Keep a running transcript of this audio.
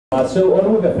So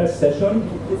on with the first session.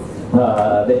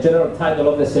 The general title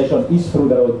of the session is Through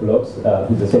the Roadblocks,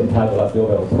 with the same title as the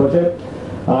overall project.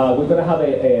 We're going to have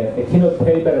a keynote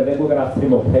paper, and then we're going to have 3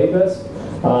 more papers.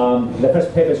 The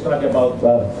first paper is going to be about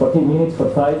 14 minutes,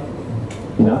 45,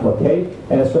 enough, okay?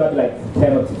 And it's going to be like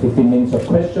 10 or 15 minutes of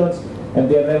questions.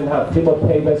 And then we'll have 3 more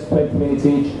papers, 20 minutes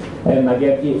each. And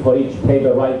again, for each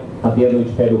paper, right at the end of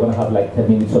each paper, we're going to have like 10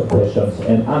 minutes of questions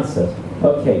and answers.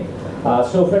 Okay.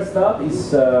 So first up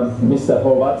is Mr.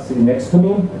 Horvat sitting next to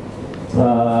me,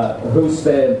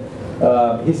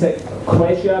 he's a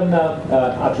Croatian,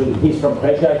 actually he's from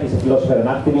Croatia, he's a philosopher and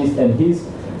activist, and he's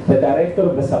the director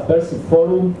of the Subversive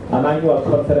Forum, an annual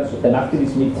conference and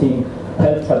activist meeting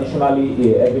held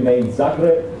traditionally every May in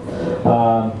Zagreb,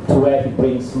 to where he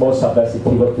brings more subversive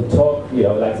people to talk,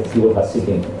 like the people who are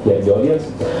sitting here in the audience.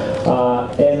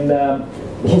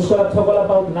 He's going to talk all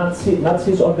about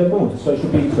Nazis on the moon, so it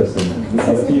should be interesting.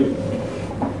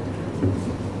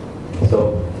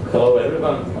 So, hello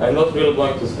everyone. I'm not really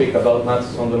going to speak about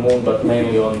Nazis on the moon, but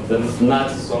mainly on the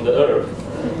Nazis on the Earth.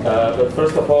 But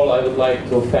first of all, I would like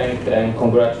to thank and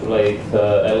congratulate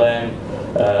Ellen,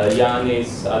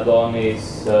 Yanis,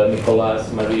 Adonis,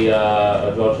 Nicolas,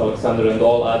 Maria, George Alexander, and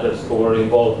all others who were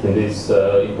involved in this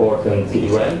important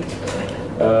event.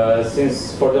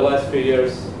 Since for the last 3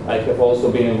 years, I have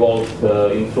also been involved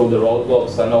in Through the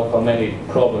Roadblocks. I know how many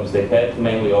problems they had,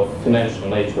 mainly of financial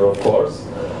nature, of course.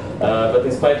 But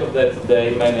in spite of that,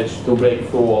 they managed to break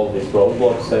through all these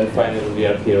roadblocks, and finally we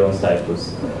are here on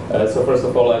Cyprus. So first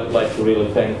of all, I would like to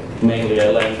really thank mainly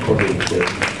Ellen for being here.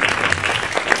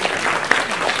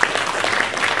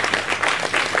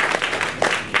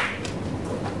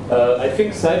 I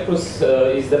think Cyprus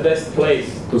is the best place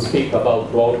to speak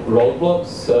about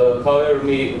roadblocks. However,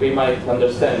 we might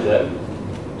understand them.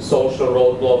 Social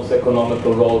roadblocks,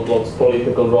 economical roadblocks,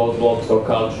 political roadblocks, or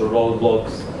cultural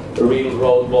roadblocks, real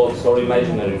roadblocks, or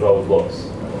imaginary roadblocks.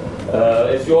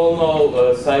 As you all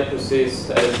know, Cyprus is,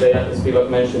 as Dejatis Spivak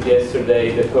mentioned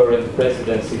yesterday, the current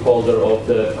presidency holder of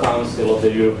the Council of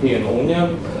the European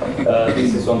Union.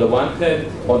 This is on the one hand.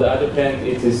 On the other hand,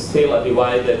 it is still a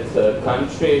divided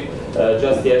country.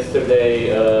 Just yesterday,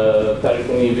 Tariq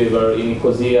and me, we were in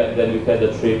Nicosia, and then we had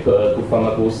a trip to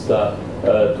Famagusta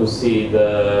to see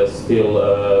the still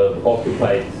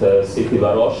occupied city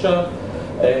Varosha.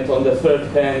 And on the third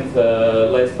hand,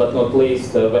 last but not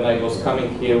least, when I was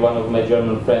coming here, one of my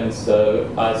German friends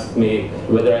asked me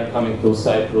whether I'm coming to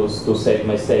Cyprus to save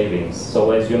my savings.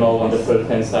 So as you know, on the third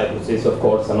hand, Cyprus is of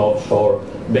course an offshore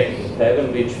banking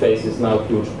haven, which faces now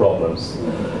huge problems.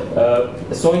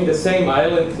 So in the same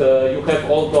island, you have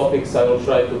all topics I will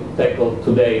try to tackle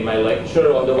today in my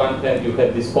lecture. On the one hand, you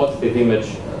have this positive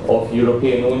image of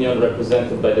European Union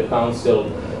represented by the Council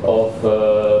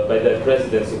by the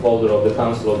presidency holder of the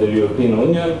Council of the European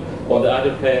Union. On the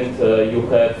other hand, you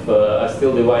have a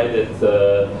still divided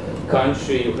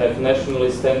country, you have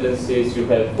nationalist tendencies, you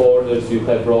have borders, you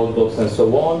have roadblocks, and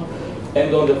so on.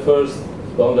 And on the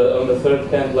third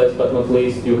hand, last but not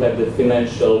least, you have the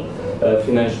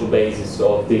financial basis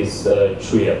of this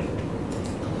trio.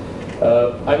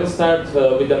 I will start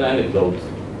with an anecdote.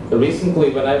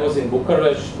 Recently, when I was in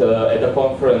Bucharest at a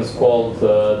conference called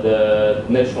the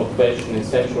National Question in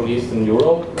Central Eastern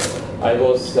Europe, I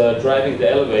was driving the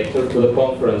elevator to the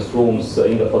conference rooms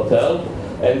in the hotel,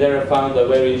 and there I found a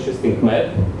very interesting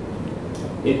map.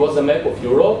 It was a map of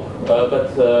Europe,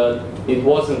 but it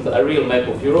wasn't a real map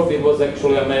of Europe. It was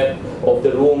actually a map of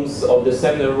the rooms, of the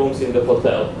seminar rooms in the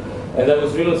hotel. And I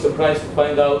was really surprised to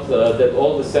find out that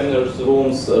all the seminar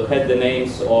rooms had the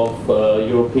names of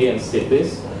European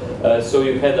cities. So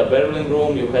you had a Berlin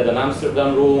room, you had an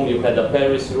Amsterdam room, you had a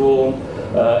Paris room,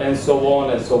 and so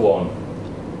on and so on.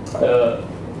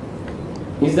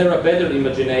 Is there a better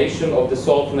imagination of the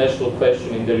solved national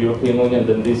question in the European Union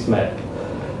than this map?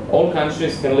 All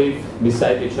countries can live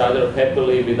beside each other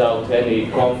happily without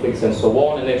any conflicts and so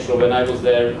on. And actually, when I was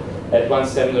there, at one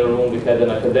seminar room we had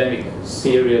an academic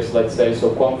serious, let's say,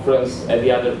 conference. At the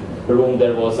other room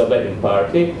there was a wedding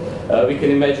party. We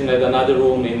can imagine at another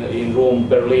room in room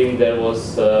Berlin there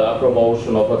was a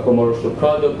promotion of a commercial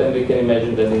product, and we can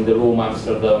imagine that in the room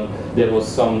Amsterdam there was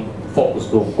some focus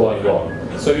group going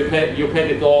on. So you had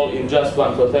it all in just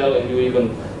one hotel, and you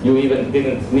even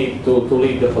didn't need to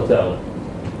leave the hotel.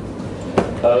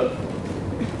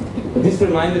 This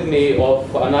reminded me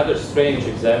of another strange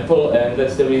example, and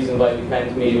that's the reason why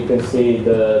behind me you can see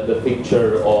the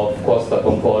picture of Costa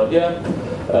Concordia.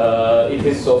 It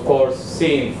is, of course,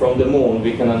 seen from the moon.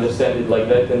 We can understand it like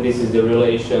that, and this is the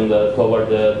relation toward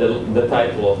the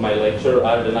title of my lecture,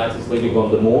 Are the Nazis Living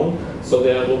on the Moon? So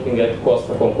they are looking at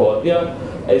Costa Concordia,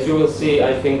 as you will see,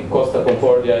 I think Costa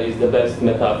Concordia is the best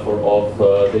metaphor of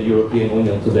the European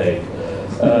Union today.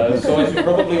 So as you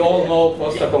probably all know,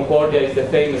 Costa Concordia is the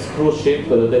famous cruise ship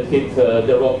that hit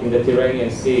the rock in the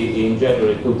Tyrrhenian Sea in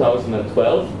January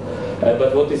 2012.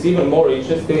 But what is even more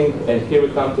interesting, and here we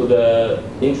come to the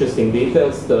interesting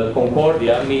details, the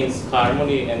Concordia means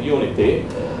harmony and unity.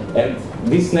 And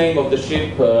this name of the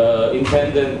ship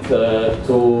intended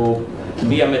to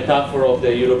be a metaphor of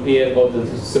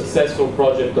the successful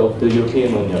project of the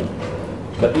European Union.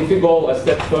 But if you go a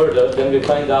step further, then we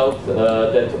find out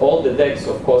that all the decks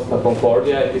of Costa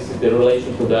Concordia, and this is the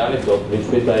relation to the anecdote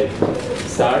which I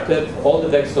started, all the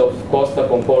decks of Costa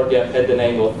Concordia had the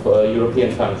name of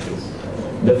European countries.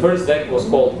 The first deck was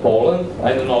called Poland.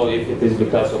 I don't know if it is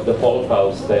because of the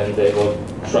Holocaust and they were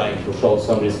trying to show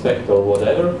some respect or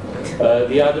whatever.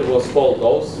 The other was called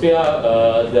Austria.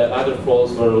 The other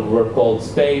floors were called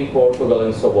Spain, Portugal,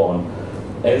 and so on.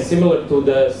 And similar to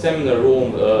the seminar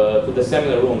room,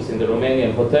 rooms in the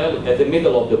Romanian hotel, at the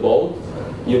middle of the boat,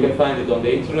 you can find it on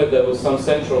the internet, there was some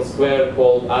central square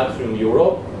called Atrium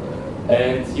Europe,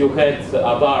 and you had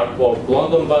a bar called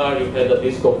London Bar, you had a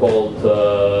disco called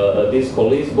Disco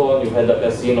Lisbon, you had a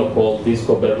casino called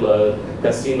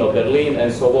Casino Berlin,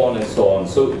 and so on and so on.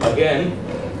 So again,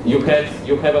 you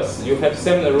have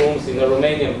seminar rooms in a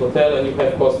Romanian hotel, and you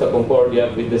have Costa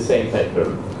Concordia with the same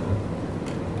pattern.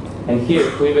 And here,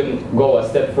 to even go a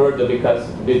step further, because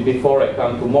before I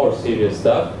come to more serious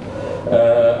stuff,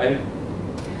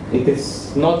 it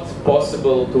is not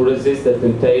possible to resist the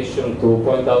temptation to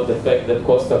point out the fact that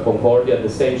Costa Concordia, the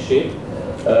same ship,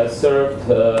 served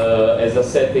as a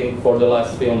setting for the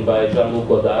last film by Jean-Luc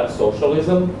Godard,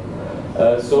 Socialism.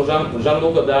 So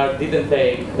Jean-Luc Godard didn't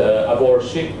take a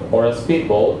warship or a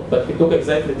speedboat, but he took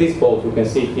exactly this boat you can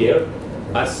see here,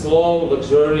 a slow,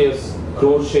 luxurious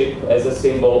cruise ship as a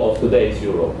symbol of today's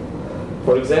Europe.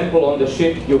 For example, on the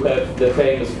ship you have the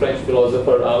famous French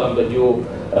philosopher Alain Badiou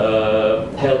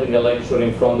holding a lecture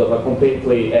in front of a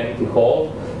completely empty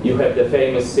hall. You have the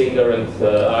famous singer and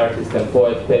artist and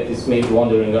poet Patti Smith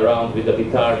wandering around with a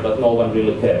guitar, but no one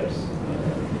really cares.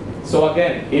 So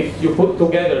again, if you put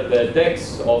together the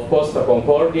decks of Costa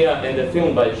Concordia and the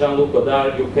film by Jean-Luc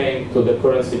Godard, you came to the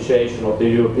current situation of the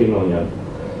European Union.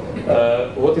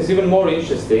 What is even more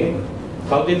interesting,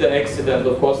 how did the accident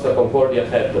of Costa Concordia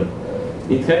happen?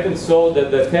 It happened so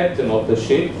that the captain of the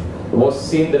ship was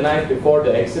seen the night before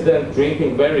the accident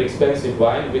drinking very expensive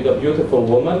wine with a beautiful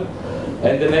woman,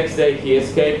 and the next day he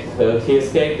escaped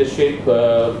the ship,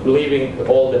 leaving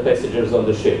all the passengers on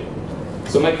the ship.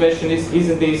 So my question is,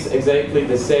 isn't this exactly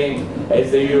the same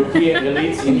as the European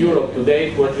elites in Europe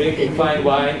today who are drinking fine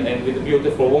wine and with a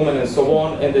beautiful woman and so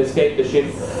on, and escape the ship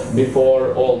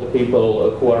before all the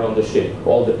people who are on the ship,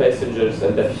 all the passengers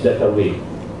and that are we?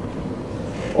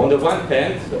 On the one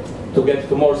hand, to get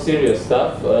to more serious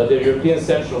stuff, the European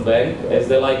Central Bank, as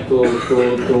they like to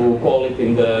call it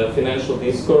in the financial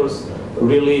discourse,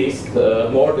 released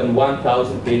more than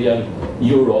 1,000 billion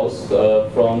euros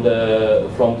from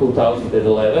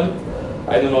 2011.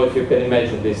 I don't know if you can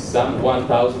imagine this sum,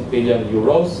 1,000 billion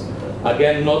euros.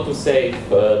 Again, not to save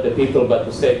the people, but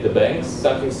to save the banks.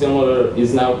 Something similar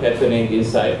is now happening in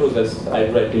Cyprus, as I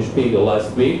read in Spiegel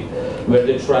last week, where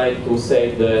they tried to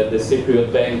save the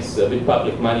Cypriot banks with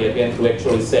public money again, to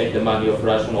actually save the money of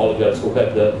Russian oligarchs who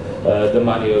have the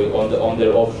money on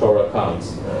their offshore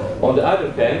accounts. On the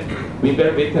other hand, we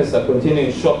bear witness a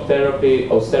continuing shock therapy,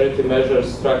 austerity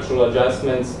measures, structural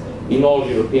adjustments in all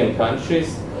European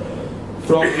countries,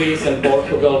 from Greece and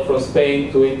Portugal, from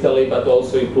Spain to Italy, but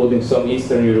also including some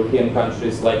Eastern European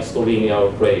countries like Slovenia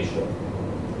or Croatia.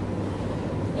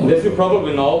 And as you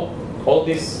probably know, all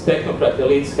these technocrat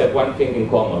elites have one thing in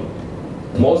common.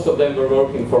 Most of them were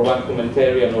working for one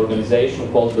humanitarian organization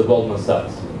called the Goldman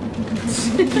Sachs.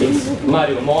 It's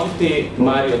Mario Monti,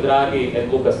 Mario Draghi,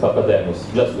 and Lucas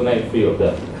Papademos, just to name three of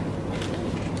them.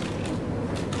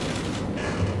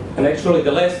 And actually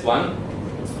the last one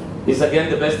is again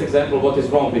the best example of what is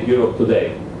wrong with Europe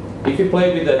today. If you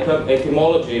play with the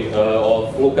etymology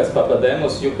of Lucas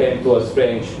Papademos, you came to a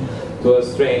strange,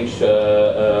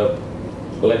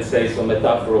 let's say, some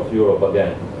metaphor of Europe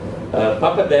again.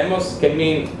 Papademos can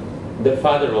mean the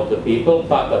father of the people,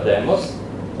 Papademos,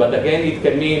 but again it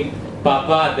can mean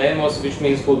Papa Demos, which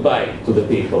means goodbye to the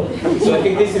people. So I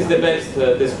think this is the best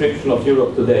description of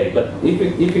Europe today. But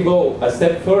if you go a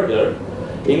step further,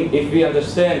 if we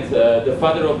understand the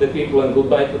father of the people and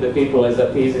goodbye to the people as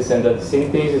a thesis, and that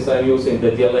synthesis I'm using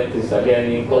the dialectics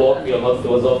again in colloquial, not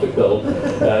philosophical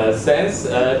sense,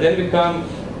 then we come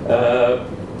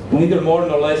neither more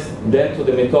nor less than to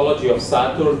the mythology of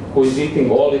Saturn, who is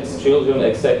eating all its children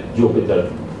except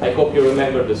Jupiter. I hope you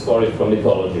remember the story from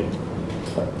mythology,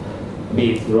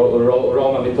 be it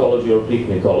Roman mythology or Greek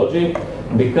mythology,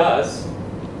 because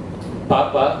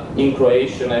Papa in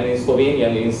Croatian and in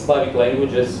Slovenian, in Slavic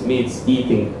languages, means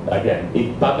eating again.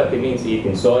 Papati means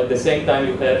eating. So at the same time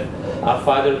you have a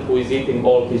father who is eating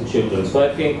all his children. So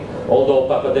I think, although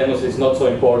Papademos is not so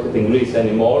important in Greece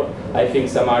anymore, I think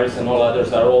Samaris and all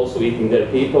others are also eating their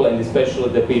people, and especially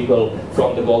the people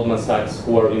from the Goldman Sachs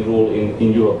who are in rule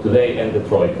in Europe today, and the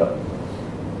Troika.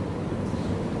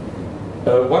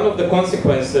 One of the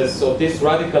consequences of this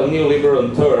radical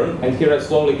neoliberal turn, and here I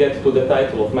slowly get to the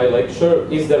title of my lecture,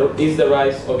 is the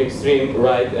rise of extreme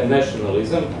right and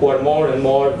nationalism, who are more and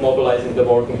more mobilizing the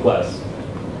working class.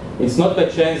 It's not by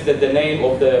chance that the name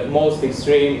of the most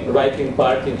extreme right-wing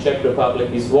party in Czech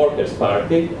Republic is Workers'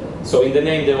 Party. So in the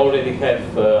name they already have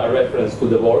a reference to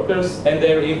the workers, and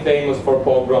they're infamous for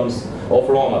pogroms of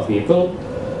Roma people.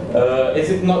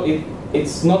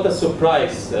 It's not a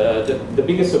surprise. The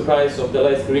biggest surprise of the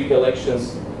last Greek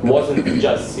elections wasn't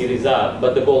just Syriza,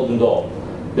 but the Golden Dawn.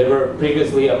 They were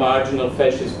previously a marginal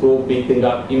fascist group beating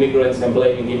up immigrants and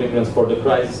blaming immigrants for the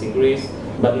crisis in Greece,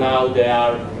 but now they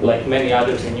are, like many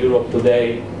others in Europe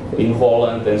today, in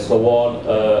Holland and so on,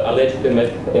 a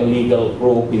legitimate and legal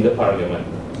group in the parliament.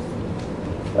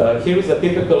 Here is a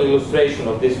typical illustration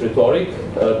of this rhetoric,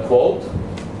 quote,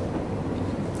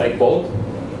 I quote,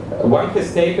 "One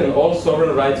has taken all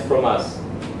sovereign rights from us.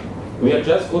 We are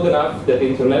just good enough that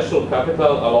international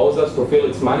capital allows us to fill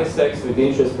its money sacks with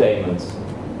interest payments.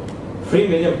 3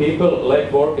 million people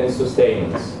lack work and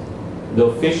sustenance. The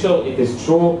official, it is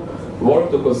true,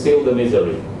 work to conceal the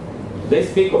misery. They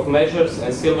speak of measures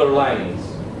and silver linings.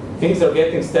 Things are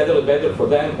getting steadily better for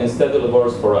them and steadily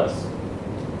worse for us.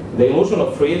 The illusion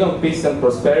of freedom, peace and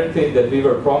prosperity that we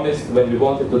were promised when we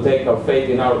wanted to take our fate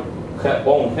in our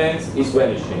own hands is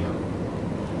vanishing.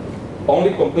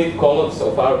 Only complete collapse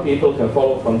of our people can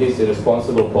follow from these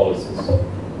irresponsible policies."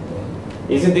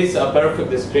 Isn't this a perfect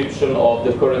description of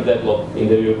the current deadlock in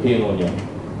the European Union?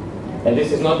 And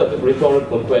this is not a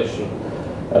rhetorical question.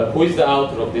 Who is the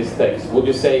author of this text? Would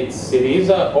you say it's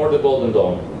Syriza or the Golden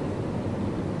Dawn?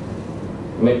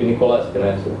 Maybe Nicolas can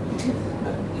answer.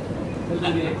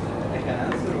 Maybe I can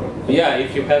answer? Or? Yeah,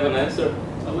 if you have an answer.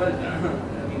 Well,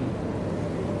 I mean,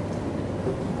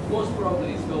 most probably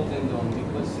it's Golden Dawn,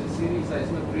 because Syriza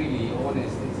is not really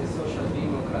honest. It's a social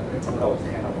democrat reformist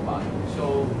kind of party. So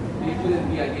it couldn't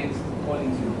be against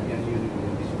calling the European Union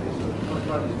in this way. So most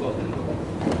probably it's Golden Dawn.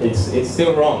 It's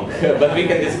still wrong, but we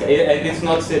can it's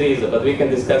not Syriza, but we can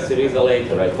discuss Syriza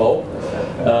later, I hope.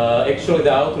 Actually,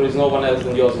 the author is no one else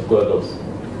than Joseph Goebbels.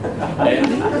 And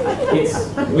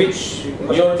which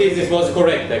your thesis was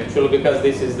correct, actually, because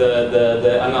this is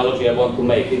the analogy I want to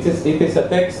make. It is a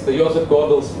text Joseph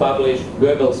Goebbels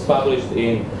published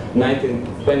in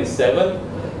 1927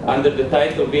 under the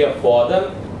title "Via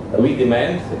Foda," we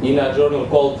demand, in a journal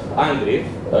called Andriv,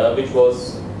 which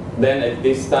was then at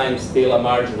this time still a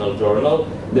marginal journal.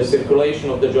 The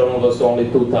circulation of the journal was only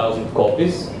 2,000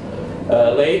 copies.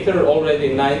 Later,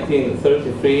 already in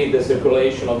 1933, the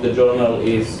circulation of the journal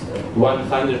is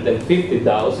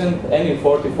 150,000, and in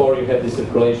 1944 you have the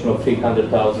circulation of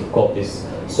 300,000 copies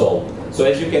sold. So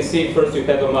as you can see, first you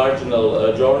have a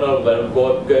marginal journal where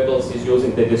Goebbels is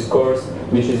using the discourse,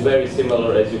 which is very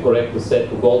similar, as you correctly said,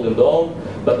 to Golden Dawn,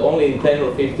 but only in 10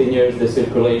 or 15 years the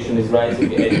circulation is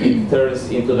rising and it turns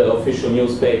into the official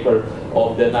newspaper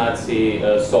of the Nazi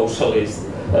Socialist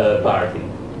Party.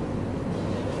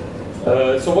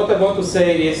 So what I want to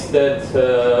say is that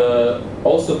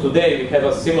also today we have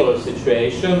a similar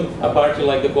situation. A party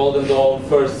like the Golden Dawn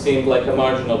first seemed like a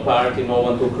marginal party, no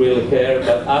one took really care,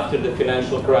 but after the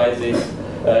financial crisis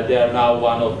they are now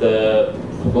one of the,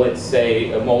 let's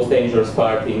say, most dangerous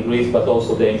party in Greece, but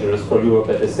also dangerous for Europe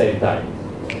at the same time.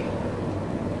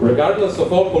 Regardless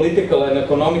of all political and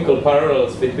economical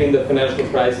parallels between the financial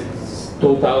crisis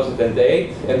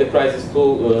 2008 and the crisis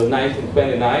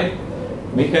 1929,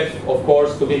 we have, of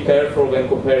course, to be careful when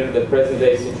comparing the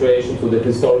present-day situation to the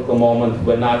historical moment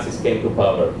when Nazis came to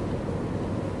power.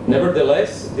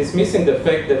 Nevertheless, dismissing the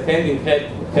fact that hand in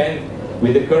hand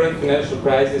with the current financial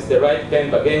crisis, the right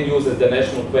camp again uses the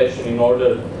national question in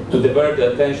order to divert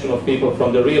the attention of people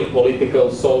from the real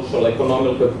political, social,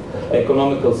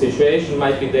 economical situation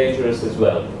might be dangerous as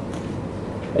well.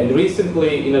 And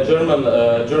recently, in a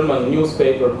German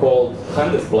newspaper called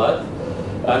Handelsblatt,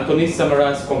 Antonis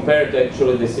Samaras compared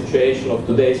actually the situation of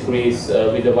today's Greece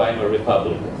with the Weimar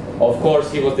Republic. Of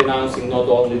course, he was denouncing not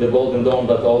only the Golden Dawn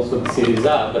but also the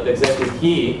Syriza, but exactly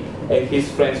he and his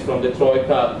friends from the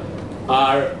Troika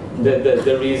are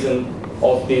the reason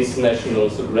of this national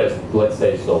rest, let's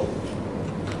say so.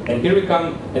 And here we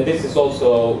come, and this is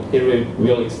also, here we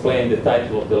will explain the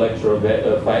title of the lecture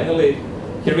finally.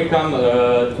 Here we come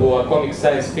to a comic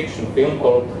science fiction film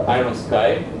called Iron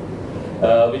Sky,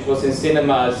 which was in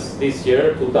cinemas this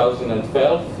year,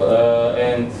 2012,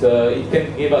 and it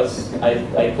can give us,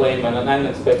 I claim, an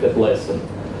unexpected lesson.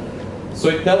 So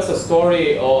it tells a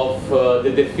story of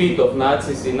the defeat of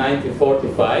Nazis in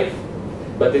 1945,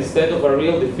 but instead of a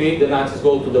real defeat, the Nazis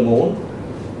go to the moon,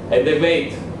 and they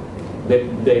wait.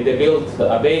 They built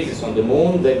a basis on the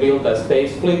moon, they built a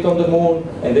space fleet on the moon,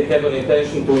 and they have an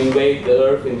intention to invade the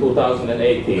Earth in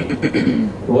 2018.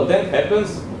 What then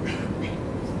happens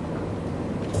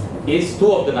is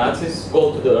two of the Nazis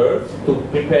go to the Earth to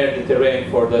prepare the terrain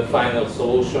for the final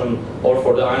solution or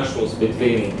for the Anschluss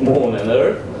between moon and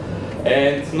Earth.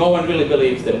 And no one really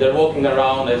believes them. They're walking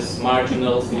around as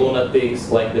marginals,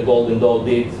 lunatics, like the Golden Dawn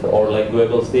did, or like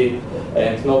Goebbels did,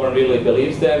 and no one really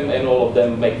believes them, and all of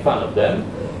them make fun of them.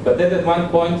 But then at one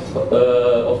point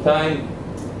of time,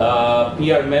 a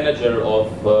PR manager of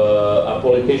a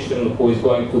politician who is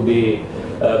going to be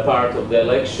part of the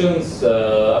elections,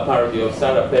 a parody of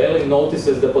Sarah Palin,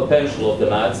 notices the potential of the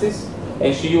Nazis,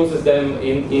 and she uses them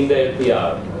in their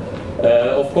PR.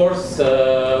 Of course,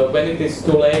 when it is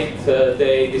too late,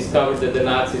 they discover that the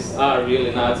Nazis are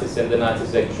really Nazis and the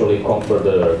Nazis actually conquer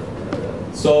the Earth.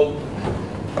 So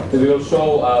we will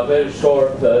show a very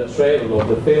short trailer of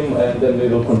the film, and then we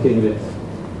will continue with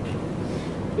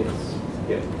it.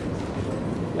 Here.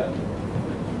 Yeah.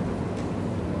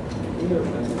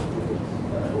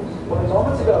 Only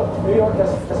moments ago, New York has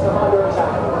come under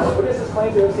attack. Witnesses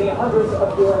claim to have seen hundreds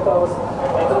of UFOs.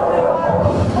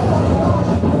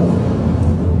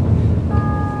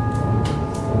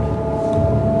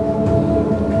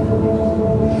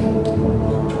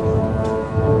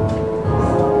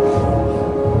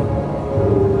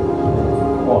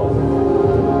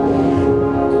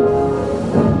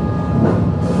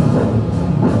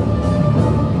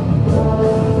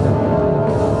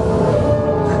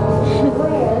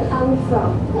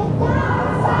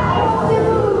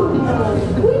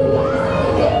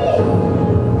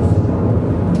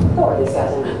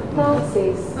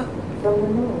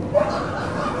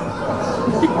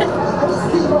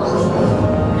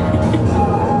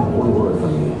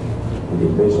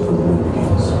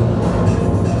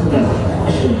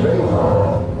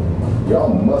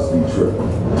 Y'all must be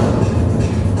tripping.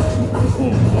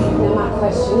 Now my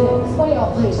question is, what do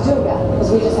y'all please do about it? Because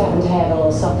we just happen to have a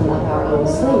little something up our own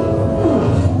sleeve.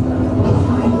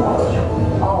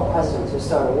 All presidents who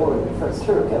start a war in the first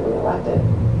term get reelected.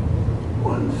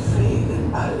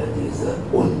 Unfähigen alle diese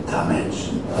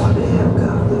Untermenschen von der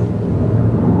Erdkarte.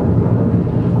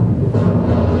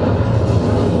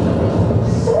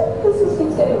 This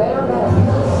keeps getting better and better.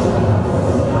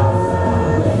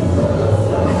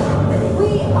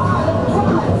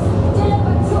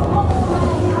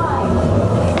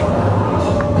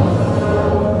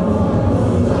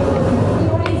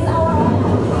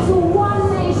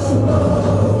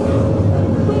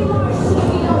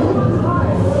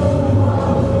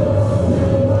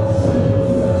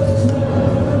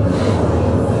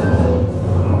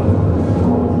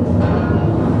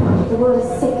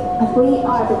 We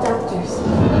are the doctors.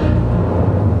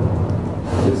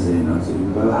 Wir sehen uns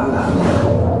überall an.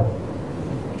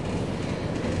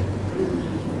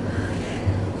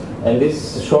 And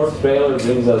this short trailer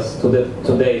brings us to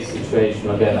today's situation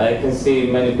again. I can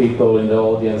see many people in the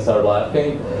audience are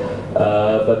laughing,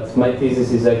 but my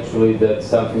thesis is actually that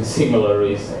something similar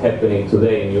is happening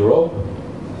today in Europe.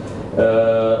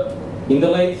 In the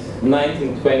late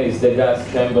 1920s, the gas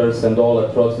chambers and all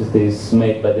atrocities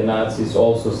made by the Nazis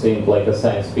also seemed like a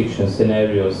science fiction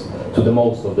scenarios to the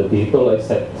most of the people,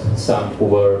 except some who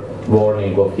were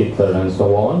warning of Hitler and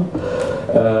so on.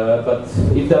 But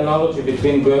if the analogy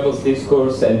between Goebbels'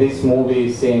 discourse and this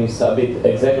movie seems a bit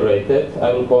exaggerated,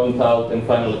 I will point out and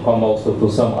finally come also to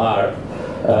some art,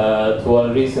 to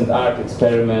a recent art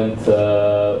experiment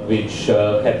which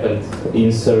happened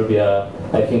in Serbia.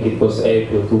 I think it was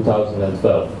April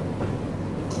 2012.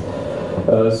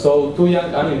 So two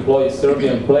young unemployed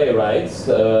Serbian playwrights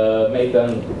made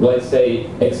an, let's say,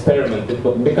 experiment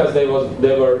because they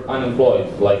were unemployed,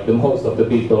 like the most of the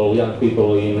people, young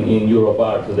people in Europe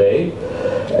are today,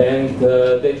 and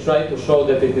they tried to show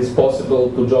that it is possible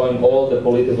to join all the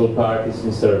political parties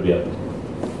in Serbia.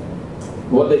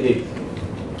 What they did?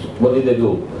 What did they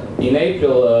do? In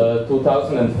April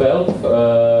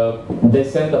 2012, they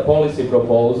sent a policy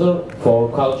proposal for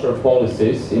culture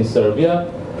policies in Serbia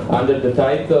under the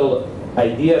title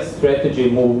Idea Strategy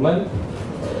Movement.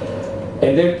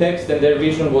 And their text and their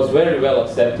vision was very well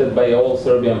accepted by all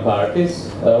Serbian parties.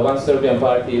 One Serbian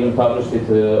party even published it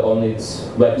on its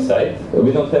website.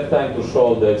 We don't have time to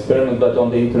show the experiment, but on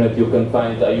the internet you can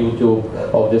find a YouTube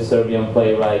of the Serbian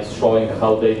playwrights showing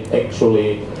how they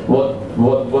actually,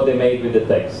 what they made with the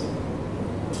text.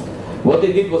 What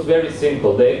they did was very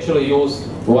simple. They actually used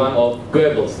one of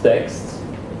Goebbels' texts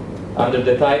under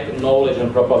the title Knowledge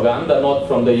and Propaganda, not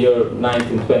from the year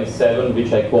 1927,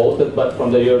 which I quoted, but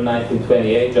from the year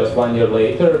 1928, just 1 year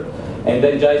later. And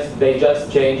then they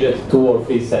just changed it 2 or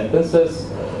 3 sentences,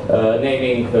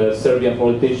 naming Serbian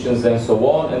politicians and so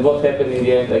on. And what happened in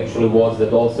the end actually was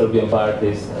that all Serbian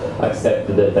parties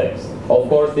accepted the text. Of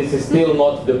course, this is still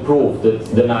not the proof that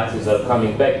the Nazis are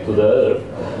coming back to the earth,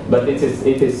 but it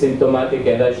is symptomatic,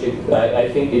 and I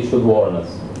think it should warn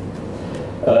us.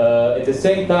 At the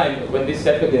same time, when this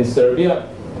happened in Serbia,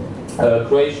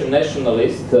 Croatian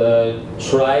nationalists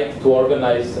tried to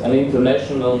organize an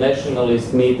international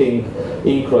nationalist meeting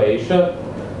in Croatia.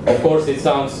 Of course, it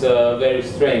sounds very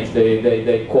strange.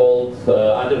 They called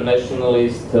other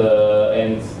nationalists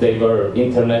and they were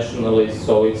internationalists,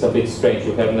 so it's a bit strange.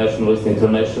 You have nationalist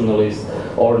internationalists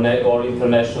or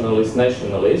internationalist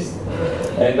nationalists.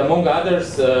 And among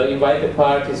others, invited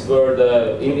parties were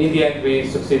in the end we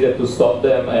succeeded to stop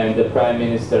them, and the Prime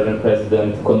Minister and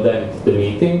President condemned the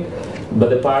meeting. But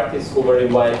the parties who were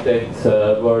invited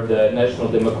were the National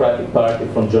Democratic Party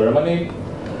from Germany,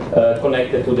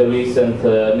 connected to the recent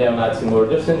neo-Nazi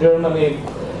murders in Germany.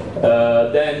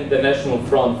 Then the National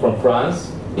Front from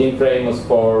France, infamous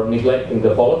for neglecting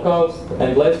the Holocaust.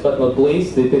 And last but not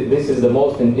least, this is the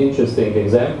most interesting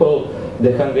example,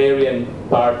 the Hungarian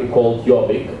party called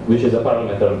Jobbik, which is a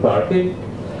parliamentary party,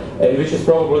 and which is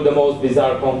probably the most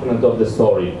bizarre component of the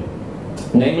story.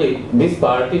 Namely, this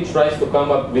party tries to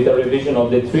come up with a revision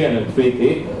of the Trianon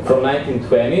Treaty from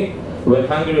 1920, when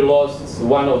Hungary lost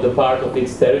one of the part of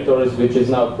its territories, which is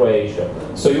now Croatia.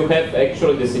 So you have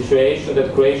actually the situation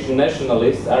that Croatian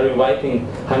nationalists are inviting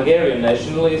Hungarian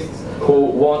nationalists who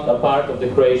want a part of the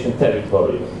Croatian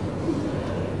territory.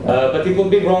 But it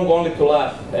would be wrong only to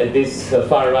laugh at these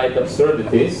far-right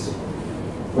absurdities.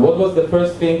 What was the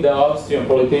first thing the Austrian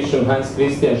politician Hans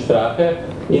Christian Strache,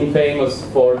 infamous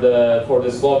for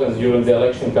the slogans during the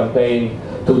election campaign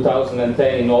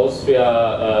 2010 in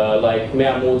Austria, like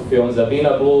Mehr Mut für unser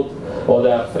Wienerblut or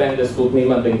the Fremdes tut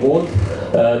niemanden gut,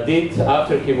 did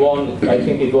after he won, I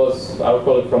think it was, our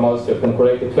colleague from Austria can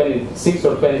correct it, 26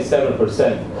 or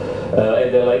 27%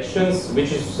 at the elections,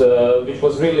 which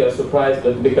was really a surprise,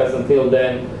 but because until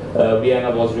then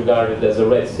Vienna was regarded as a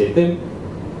red city.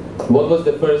 What was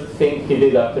the first thing he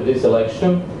did after this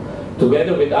election?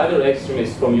 Together with other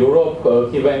extremists from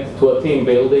Europe, he went to a team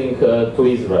building to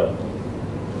Israel.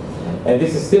 And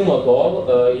this is still not all.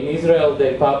 In Israel,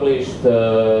 they published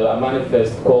a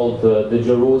manifest called the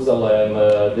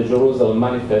Jerusalem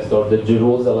Manifest, or the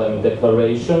Jerusalem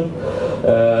Declaration,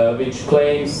 which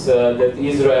claims that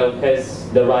Israel has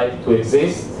the right to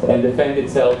exist and defend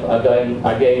itself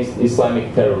against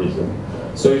Islamic terrorism.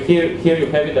 So here you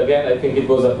have it again. I think it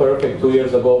was a perfect 2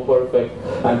 years ago, perfect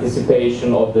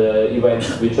anticipation of the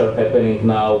events which are happening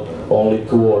now, only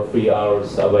 2 or 3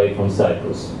 hours away from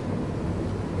Cyprus.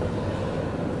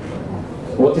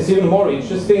 What is even more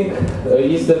interesting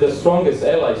is that the strongest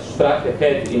allies Strache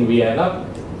had in Vienna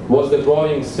was the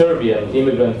growing Serbian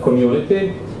immigrant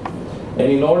community. And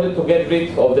in order to get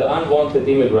rid of the unwanted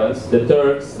immigrants, the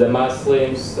Turks, the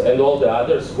Muslims, and all the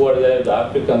others who are there, the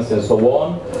Africans and so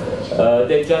on,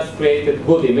 they just created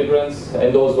good immigrants,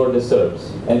 and those were the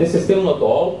Serbs. And this is still not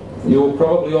all. You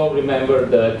probably all remember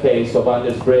the case of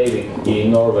Anders Breivik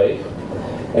in Norway.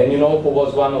 And you know who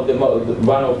was one of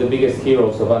the biggest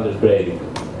heroes of Anders Breivik.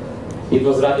 It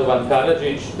was Radovan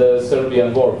Karadzic, the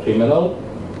Serbian war criminal.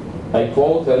 I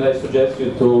quote, and I suggest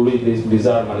you to read this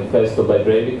bizarre manifesto by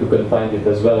Breivik. You can find it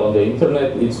as well on the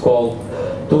internet. It's called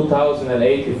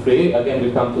 2083, again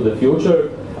we come to the future,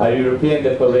 a European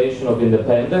Declaration of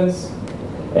Independence.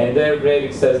 And there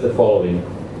Breivik says the following: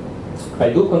 I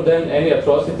do condemn any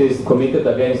atrocities committed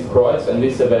against Croats and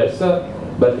vice versa,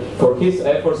 but for his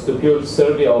efforts to purge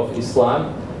Serbia of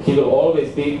Islam, he will always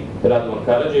be, Radovan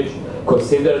Karadzic,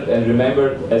 considered and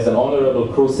remembered as an honorable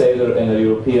crusader and a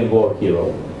European war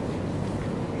hero.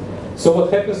 So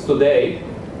what happens today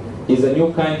is a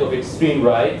new kind of extreme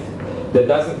right that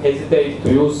doesn't hesitate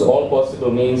to use all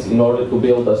possible means in order to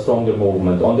build a stronger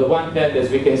movement. On the one hand, as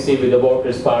we can see with the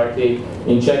Workers' Party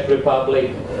in Czech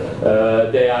Republic,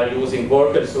 they are using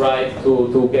workers' right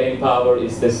to gain power.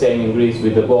 It's the same in Greece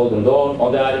with the Golden Dawn.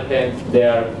 On the other hand, they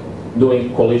are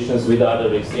doing coalitions with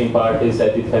other extreme parties,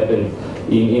 as it happened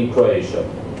in Croatia.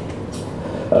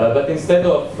 But instead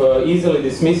of easily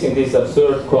dismissing these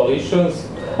absurd coalitions,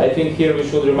 I think here we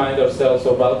should remind ourselves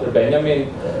of Walter Benjamin,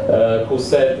 who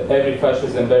said every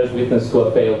fascism bears witness to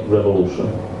a failed revolution.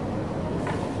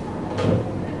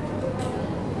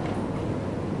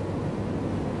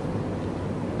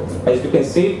 As you can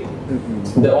see,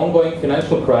 the ongoing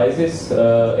financial crisis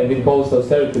and imposed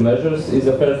austerity measures is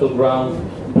a fertile ground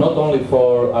not only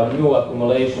for a new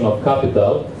accumulation of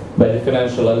capital by the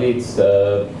financial elites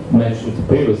mentioned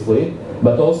previously,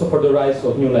 but also for the rise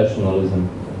of new nationalism.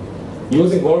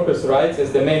 Using workers' rights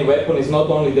as the main weapon is not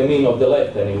only the mean of the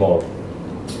left anymore,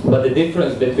 but the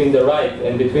difference between the right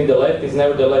and between the left is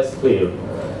nevertheless clear.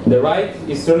 The right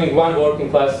is turning one working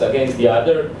class against the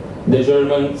other, the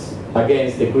Germans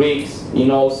against the Greeks,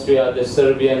 in Austria the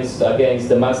Serbians against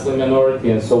the Muslim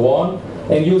minority, and so on,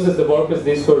 and uses the workers'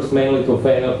 discourse mainly to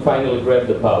finally grab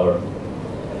the power.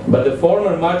 But the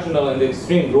former marginal and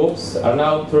extreme groups are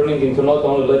now turning into not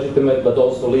only legitimate but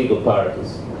also legal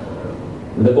parties.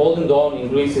 The Golden Dawn in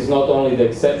Greece is not only the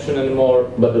exception anymore,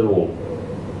 but the rule.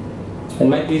 And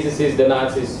my thesis is the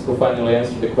Nazis, who finally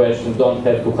answered the question, don't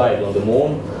have to hide on the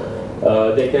moon.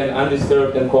 They can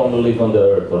undisturbed and calmly live on the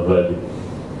earth already.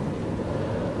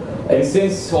 And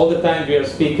since all the time we are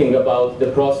speaking about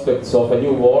the prospects of a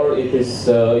new war, it is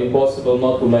impossible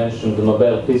not to mention the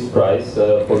Nobel Peace Prize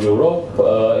for Europe,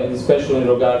 and especially in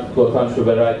regard to a country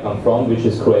where I come from, which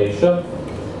is Croatia,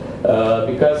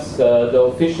 because the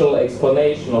official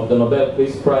explanation of the Nobel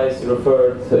Peace Prize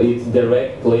referred it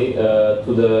directly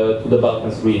to the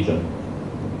Balkans region.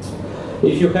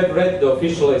 If you have read the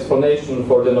official explanation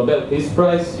for the Nobel Peace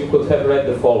Prize, you could have read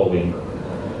the following.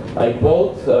 I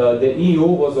quote, the EU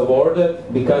was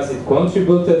awarded because it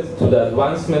contributed to the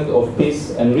advancement of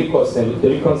peace and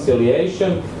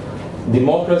reconciliation,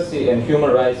 democracy and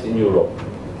human rights in Europe.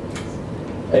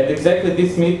 And exactly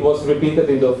this myth was repeated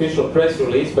in the official press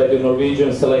release by the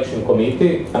Norwegian Selection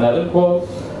Committee. Another quote,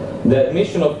 the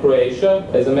admission of Croatia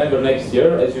as a member next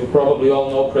year, as you probably all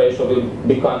know, Croatia will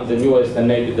become the newest and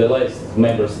maybe the last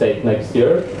member state next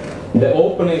year. The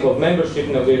opening of membership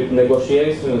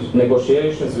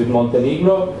negotiations with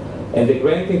Montenegro and the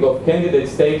granting of candidate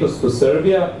status to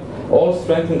Serbia all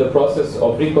strengthen the process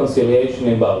of reconciliation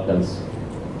in Balkans.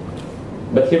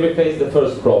 But here we face the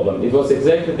first problem. It was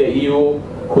exactly the EU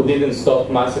who didn't stop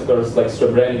massacres like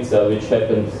Srebrenica, which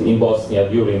happened in Bosnia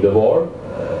during the war.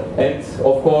 And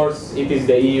of course, it is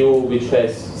the EU which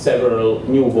has several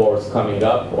new wars coming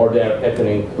up, or they are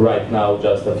happening right now,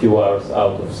 just a few hours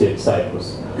out of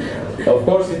Cyprus. Of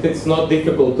course, it is not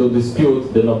difficult to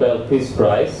dispute the Nobel Peace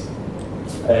Prize.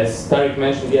 As Tariq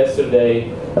mentioned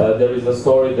yesterday, there is a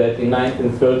story that in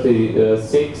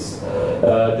 1936,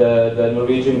 the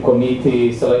Norwegian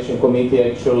selection committee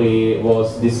actually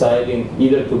was deciding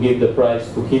either to give the prize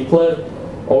to Hitler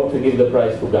or to give the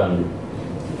prize to Gandhi.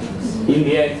 In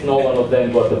the end, no one of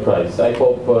them got the prize. I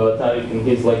hope Tariq in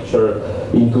his lecture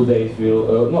in 2 days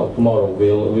tomorrow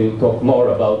will talk more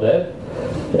about that.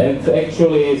 And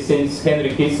actually, since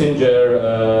Henry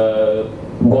Kissinger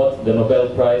got the Nobel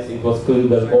Prize, it was clear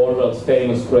that Orwell's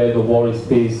famous credo, war is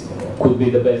peace, could be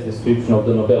the best description of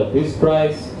the Nobel Peace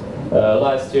Prize.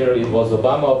 Last year it was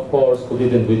Obama, of course, who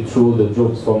didn't withdraw the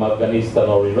troops from Afghanistan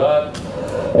or Iraq,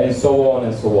 and so on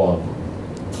and so on.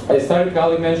 As Tariq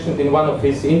Ali mentioned in one of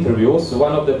his interviews,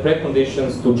 one of the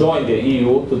preconditions to join the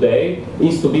EU today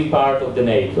is to be part of the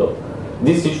NATO.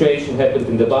 This situation happened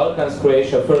in the Balkans.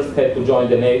 Croatia first had to join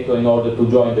the NATO in order to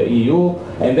join the EU,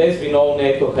 and as we know,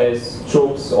 NATO has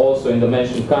troops also in the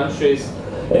mentioned countries,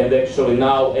 and actually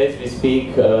now, as we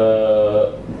speak,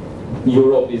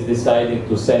 Europe is deciding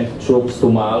to send troops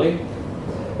to Mali.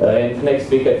 And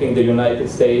next week, I think the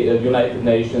United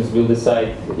Nations will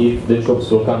decide if the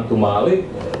troops will come to Mali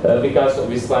because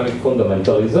of Islamic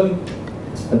fundamentalism.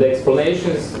 The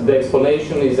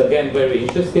explanation is again very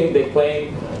interesting. They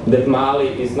claim that Mali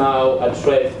is now a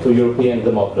threat to European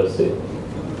democracy,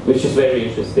 which is very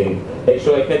interesting.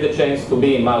 Actually, I had the chance to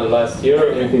be in Mali last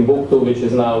year, in Timbuktu, which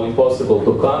is now impossible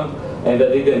to come, and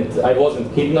I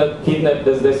wasn't kidnapped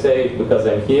as they say, because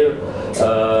I'm here.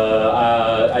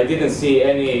 I didn't see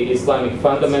any Islamic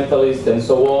fundamentalist and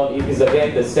so on. It is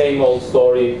again the same old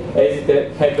story as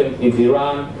it happened in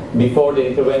Iran before the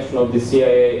intervention of the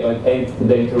CIA and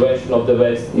the intervention of the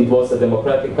West. It was a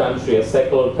democratic country, a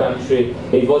secular country.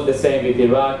 It was the same with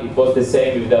Iraq, it was the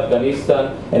same with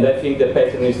Afghanistan, and I think the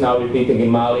pattern is now repeating in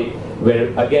Mali,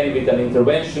 where again with an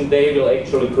intervention they will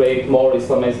actually create more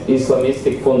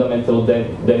Islamistic fundamental than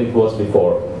it was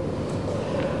before.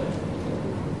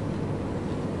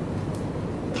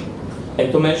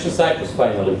 And to mention Cyprus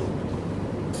finally.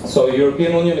 So the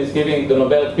European Union is giving the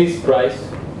Nobel Peace Prize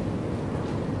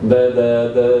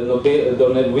the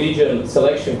Norwegian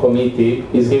selection committee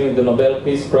is giving the Nobel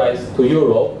Peace Prize to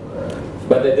Europe,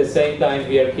 but at the same time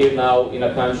we are here now in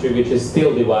a country which is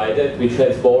still divided, which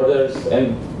has borders,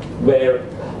 and where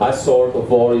a sort of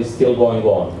war is still going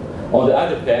on. On the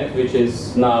other hand, which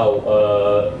is now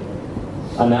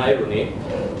an irony,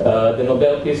 the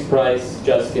Nobel Peace Prize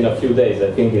just in a few days,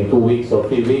 I think in 2 weeks or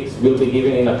 3 weeks, will be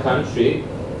given in a country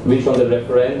which on the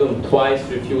referendum twice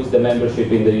refused the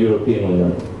membership in the European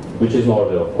Union, which is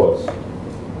Norway, of course.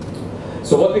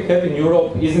 So what we have in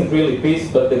Europe isn't really peace,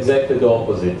 but exactly the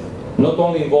opposite. Not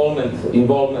only involvement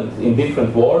in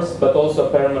different wars, but also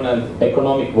permanent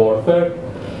economic warfare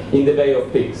in the way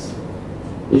of pigs.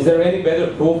 Is there any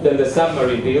better proof than the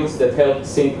submarine deals that helped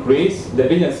sink Greece, the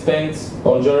billions spent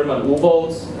on German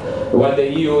U-boats, while the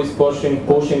EU is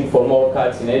pushing for more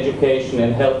cuts in education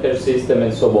and healthcare system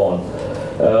and so on?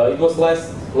 It was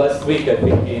last week, I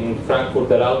think, in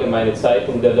Frankfurter Allgemeine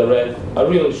Zeitung that I read a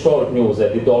really short news,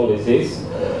 that it always is,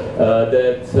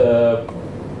 that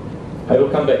I will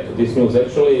come back to this news.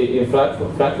 Actually, in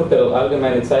Frankfurter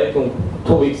Allgemeine Zeitung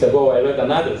 2 weeks ago, I read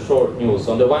another short news.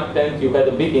 On the one hand, you had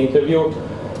a big interview.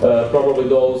 Probably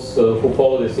those who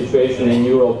follow the situation in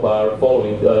Europe are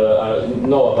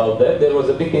know about that. There was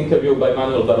a big interview by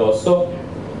Manuel Barroso,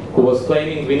 who was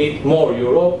claiming we need more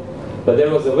Europe, but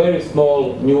there was a very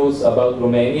small news about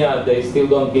Romania. They still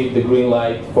don't give the green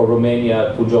light for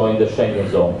Romania to join the Schengen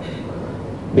zone,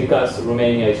 because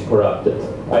Romania is corrupted.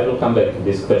 I will come back to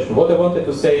this question. What I wanted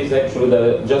to say is actually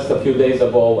that just a few days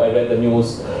ago I read the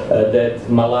news that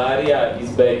malaria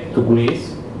is back to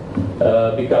Greece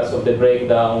because of the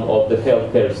breakdown of the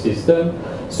healthcare system.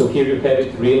 So here you have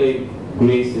it, really,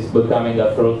 Greece is becoming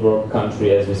a third world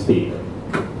country as we speak.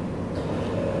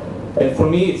 And for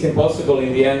me it's impossible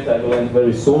in the end, I will end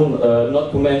very soon,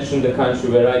 not to mention the country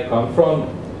where I come from,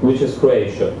 which is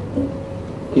Croatia.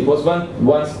 It was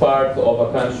once part of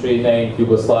a country named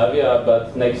Yugoslavia,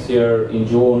 but next year in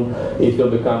June it will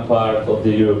become part of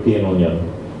the European Union.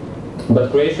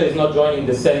 But Croatia is not joining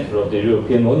the center of the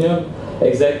European Union,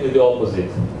 exactly the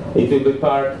opposite. It will be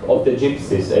part of the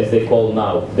gypsies, as they call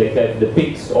now. They have the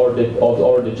pigs or the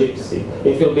gypsy.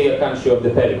 It will be a country of the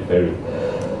periphery.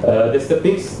 The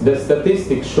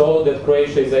statistics show that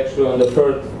Croatia is actually on the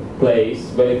third place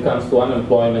when it comes to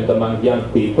unemployment among young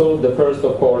people. The first,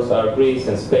 of course, are Greece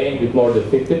and Spain with more than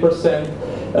 50%.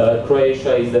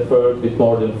 Croatia is the third with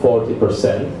more than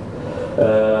 40%.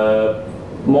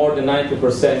 More than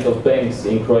 90% of banks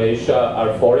in Croatia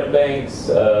are foreign banks.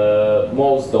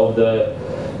 Most of the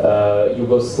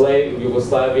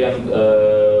Yugoslavian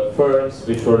firms,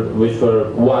 which were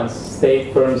once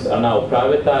state firms, are now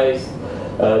privatized.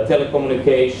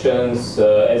 Telecommunications,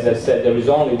 as I said, there is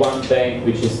only one bank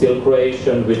which is still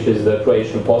Croatian, which is the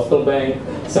Croatian Postal Bank.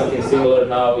 Something similar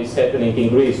now is happening in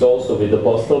Greece also with the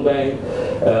Postal Bank.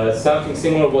 Something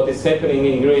similar what is happening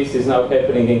in Greece is now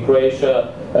happening in Croatia.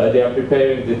 They are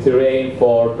preparing the terrain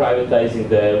for privatizing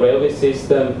the railway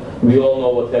system. We all know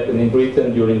what happened in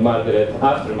Britain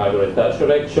after Margaret Thatcher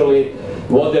actually.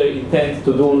 What they intend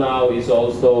to do now is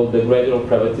also the gradual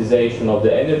privatization of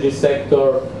the energy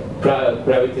sector,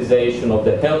 privatization of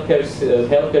the healthcare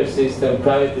system,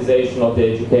 privatization of the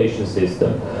education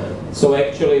system. So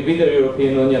actually, with the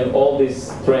European Union, all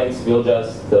these trends will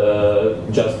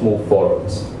just move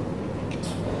forwards.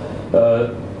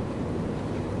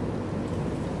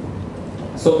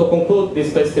 So to conclude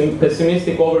this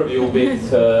pessimistic overview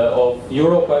of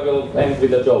Europe, I will end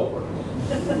with a joke.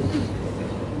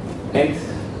 And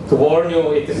to warn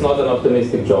you, it is not an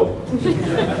optimistic joke.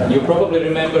 You probably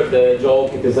remember the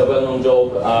joke. It is a well-known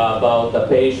joke about a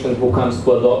patient who comes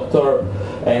to a doctor,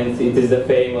 and it is the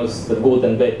famous good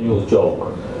and bad news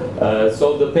joke.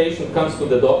 So the patient comes to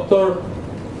the doctor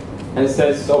and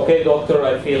says, "Okay, doctor,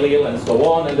 I feel ill," and so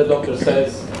on. And the doctor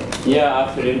says, "Yeah,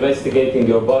 after investigating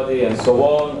your body and so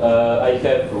on, I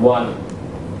have one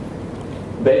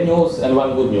bad news and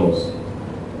one good news.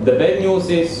 The bad news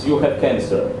is you have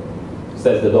cancer,"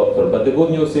 says the doctor. "But the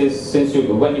good news is,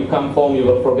 when you come home, you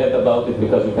will forget about it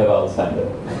because you have Alzheimer."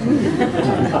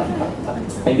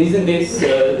 And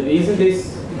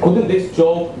couldn't this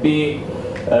joke be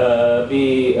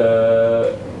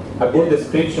a good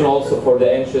description also for the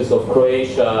entrance of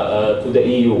Croatia to the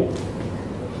EU?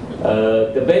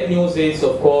 The bad news is,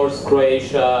 of course,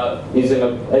 Croatia is,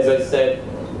 as I said,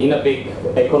 in a big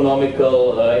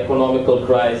economical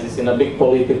crisis, in a big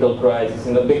political crisis,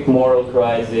 in a big moral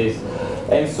crisis,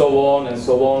 and so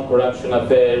on, corruption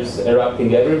affairs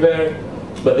erupting everywhere.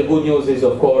 But the good news is,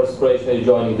 of course, Croatia is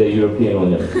joining the European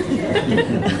Union.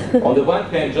 On the one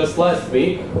hand, just last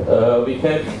week, we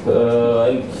had,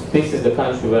 and this is the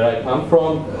country where I come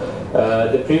from,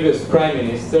 the previous prime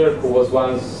minister, who was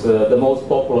once the most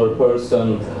popular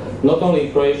person, not only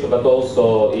in Croatia but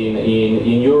also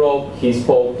in Europe. He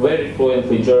spoke very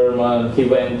fluently German. He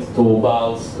went to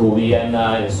balls, to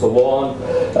Vienna, and so on.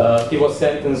 He was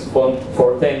sentenced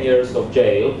for 10 years of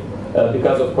jail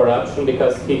because of corruption,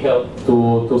 because he helped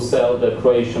to sell the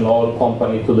Croatian oil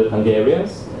company to the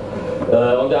Hungarians.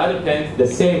 On the other hand, the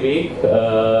same week,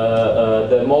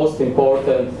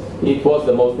 it was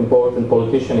the most important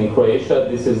politician in Croatia.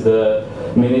 This is the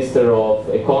Minister of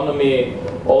Economy,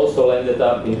 also ended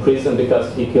up in prison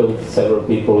because he killed several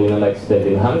people in an accident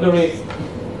in Hungary.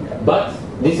 But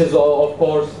this is all, of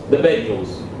course, the bad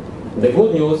news. The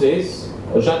good news is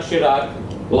Jacques Chirac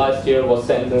last year was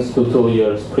sentenced to 2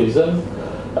 years prison.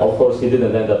 Of course, he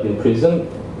didn't end up in prison.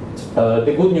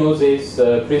 The good news is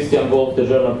Christian Wolff, the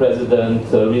German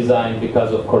president, resigned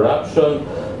because of corruption.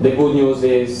 The good news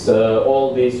is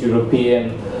all these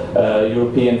European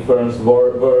firms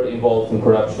were involved in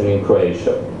corruption in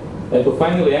Croatia. And to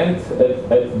finally end,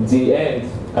 at the end,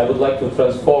 I would like to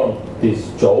transform this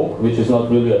joke, which is not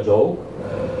really a joke.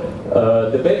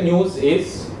 The bad news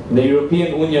is the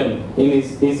European Union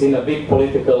is in a big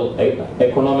political,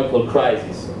 economical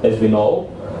crisis, as we know,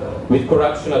 with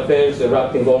corruption affairs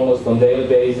erupting almost on a daily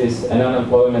basis and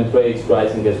unemployment rates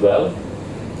rising as well.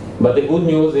 But the good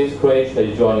news is Croatia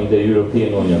is joining the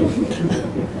European Union.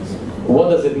 What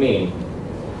does it mean?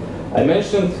 I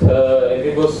mentioned, and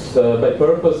it was by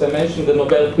purpose, I mentioned the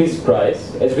Nobel Peace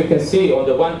Prize. As we can see, on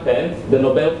the one hand, the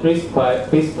Nobel Peace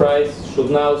Prize should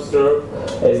now serve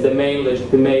as the main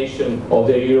legitimation of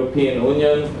the European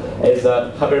Union, as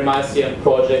a Habermasian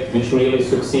project which really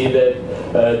succeeded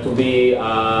to be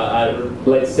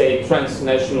let's say,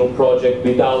 transnational project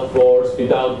without wars,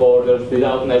 without borders,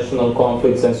 without national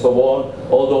conflicts and so on.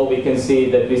 Although we can see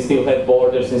that we still have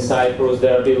borders in Cyprus, they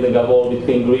are building a wall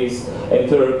between Greece and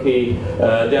Turkey,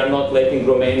 they are not letting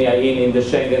Romania in the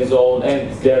Schengen zone,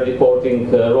 and they are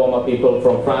deporting Roma people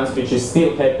from France, which is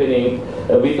still happening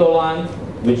with Hollande,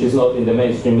 which is not in the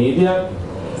mainstream media.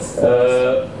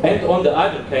 And on the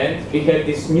other hand, we have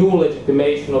this new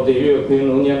legitimation of the European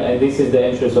Union, and this is the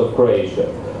entrance of Croatia.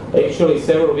 Actually,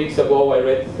 several weeks ago, I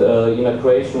read in a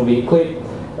Croatian weekly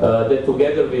that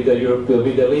together with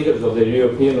the leaders of the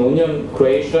European Union,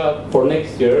 Croatia for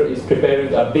next year is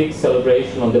preparing a big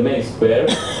celebration on the main square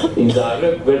in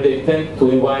Zagreb, where they intend to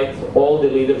invite all the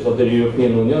leaders of the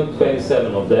European Union,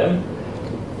 27 of them.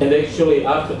 And actually,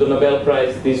 after the Nobel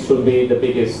Prize, this should be the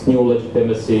biggest new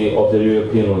legitimacy of the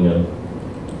European Union.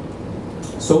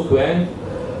 So to end,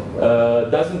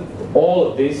 doesn't all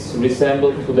of this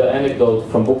resemble to the anecdote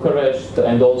from Bucharest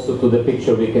and also to the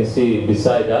picture we can see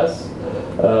beside us?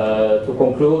 To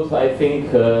conclude, I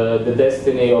think the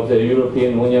destiny of the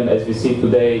European Union as we see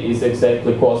today is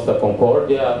exactly Costa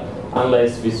Concordia,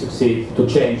 unless we succeed to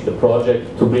change the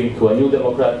project, to bring to a new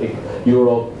democratic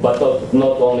Europe, but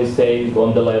not only staying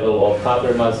on the level of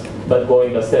Habermas, but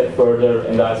going a step further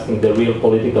and asking the real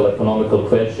political, economical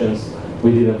questions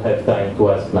we didn't have time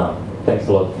to ask now. Thanks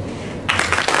a lot.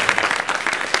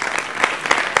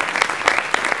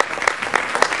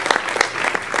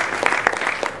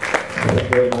 Thank you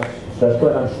very much, Srec.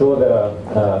 And I'm sure there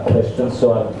are questions,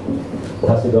 so I'll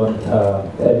pass it on.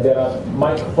 And there are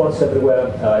microphones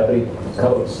everywhere, every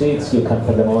couple of seats, you can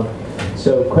turn them on.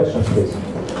 So questions, please.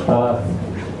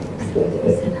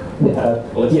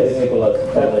 Yes, Nicholas.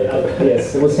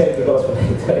 Yes, we'll save Nicholas for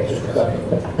later.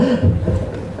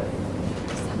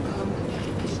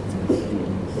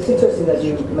 It's interesting that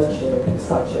you mentioned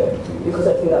Thatcher, because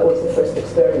I think that was the first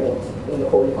experiment in the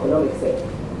whole economic thing.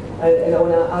 And I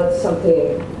want to add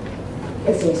something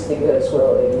pessimistic as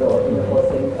well in your whole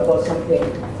thing, about something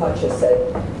Thatcher said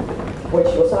when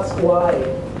she was asked why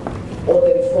all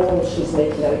the reforms she's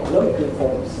making are economic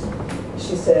reforms.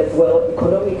 She said, well,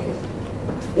 economic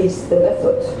is the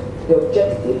method, the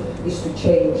objective is to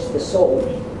change the soul.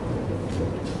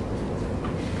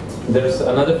 There's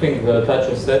another thing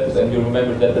Thatcher said, and you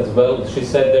remember that as well. She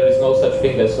said there is no such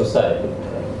thing as society.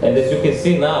 And as you can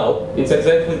see now, it's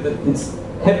exactly it's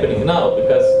happening now,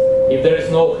 because if there is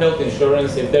no health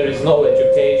insurance, if there is no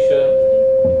education,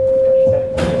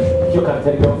 you can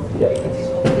take off. Yeah.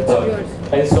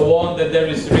 And so on, then there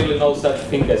is really no such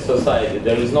thing as society.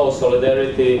 There is no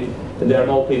solidarity, there are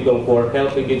no people who are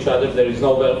helping each other, there is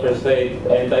no welfare state,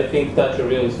 and I think Thatcher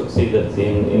really succeeded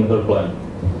in her plan.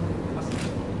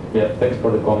 Yeah, thanks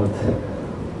for the comment.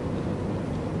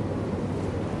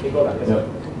 Yeah.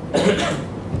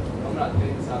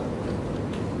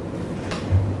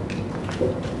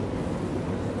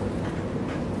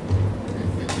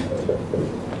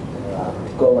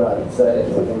 Comrades,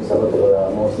 thanks a lot for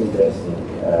the most interesting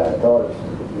talk.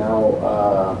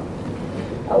 Now,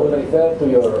 I will refer to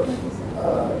your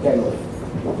kind of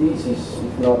thesis,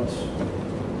 if not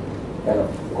kind of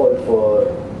call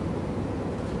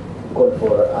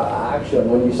for action,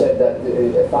 when you said that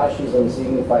fascism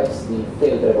signifies the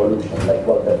failed revolution, like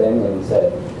Walter Benjamin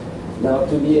said. Now,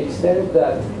 to the extent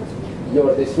that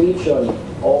your description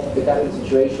of the current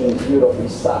situation in Europe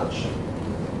is such,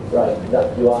 right,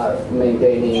 that you are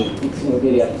maintaining its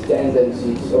imperialist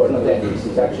tendencies, or not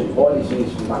tendencies, actually policies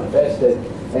manifested,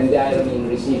 and the irony in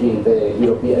receiving the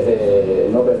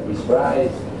Nobel Peace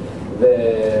Prize,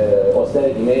 the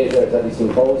austerity measures that is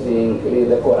imposing,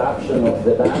 the corruption of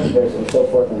the bankers, and so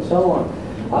forth and so on.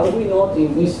 Are we not,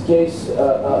 in this case,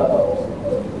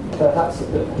 perhaps,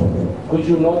 could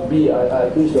you not be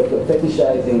accused of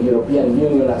fetishizing European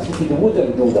Union as if it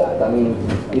wouldn't do that? I mean,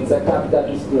 it's a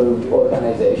capitalist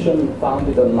organization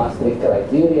founded on Maastricht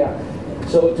criteria.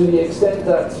 So to the extent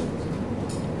that,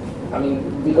 I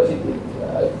mean, because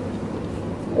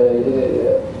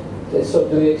so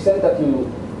to the extent that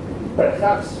you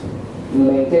perhaps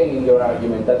maintain in your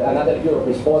argument that another Europe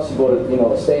is possible, you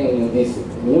know, staying in this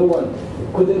new one,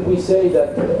 couldn't we say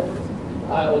that,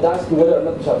 I would ask you whether or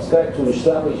not to subscribe to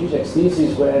Slavoj Žižek's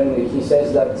thesis when he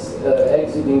says that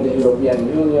exiting the European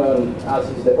Union, as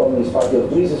is the Communist Party of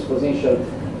Greece's position,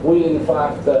 will in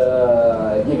fact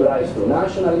give rise to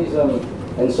nationalism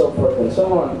and so forth and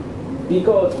so on.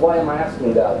 Because, why am I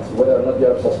asking that, whether or not you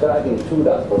are subscribing to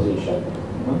that position?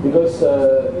 Because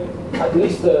at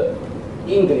least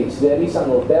in Greece there is an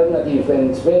alternative, and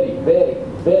it's very, very,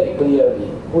 very clearly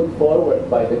put forward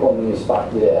by the Communist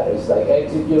Party there. It's like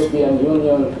exit European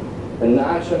Union,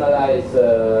 nationalize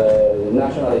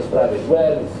private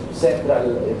wealth,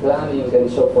 central planning, and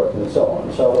so forth and so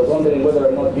on. So I was wondering whether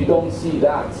or not you don't see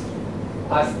that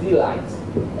as the light,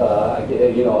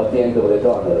 you know, at the end of the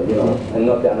tunnel, you know, and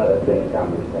not another thing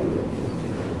coming. Thank you.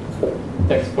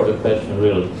 Thanks for the question,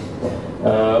 really.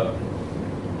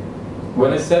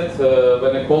 When I said,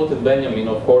 when I quoted Benjamin,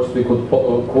 of course we could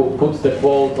put the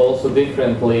quote also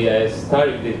differently, as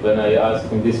Tariq did when I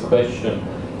asked him this question.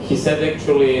 He said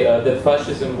actually that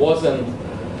fascism wasn't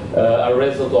a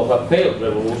result of a failed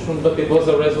revolution, but it was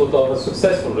a result of a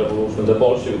successful revolution, the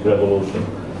Bolshevik revolution.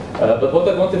 But what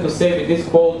I wanted to say with this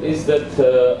quote is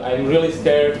that I'm really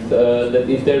scared that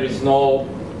if there is no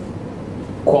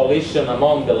coalition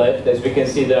among the left, as we can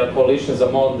see there are coalitions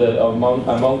among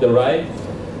the right,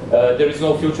 there is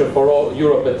no future for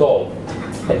Europe at all.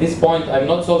 At this point, I'm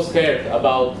not so scared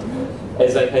about,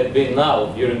 as I have been now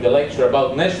during the lecture,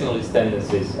 about nationalist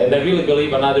tendencies. And I really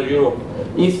believe another Europe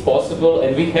is possible,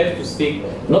 and we have to stick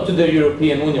not to the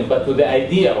European Union, but to the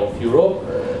idea of Europe.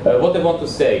 What I want to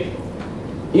say,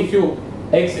 if you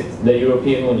exit the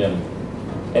European Union,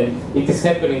 and it is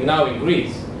happening now in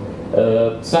Greece,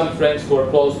 some friends who are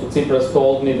close to Cyprus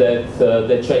told me that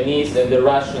the Chinese and the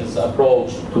Russians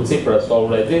approached to Cyprus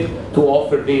already to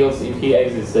offer deals if he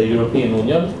exits the European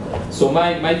Union. So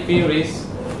my fear is,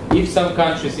 if some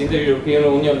countries in the European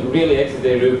Union really exit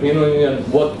the European Union,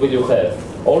 what will you have?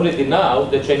 Already now,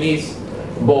 the Chinese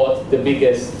bought the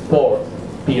biggest port,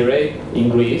 Pirae, in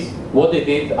Greece. What they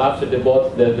did after they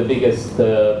bought the biggest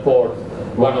port,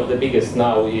 one of the biggest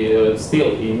now,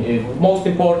 still most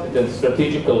important and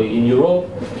strategically in Europe,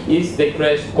 is they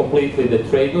crashed completely the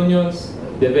trade unions,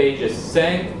 the wages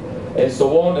sank, and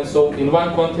so on. And so in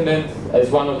one continent, as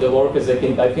one of the workers, I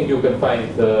think you can find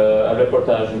a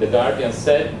reportage in The Guardian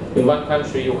said, in one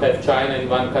country you have China, in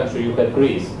one country you have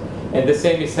Greece. And the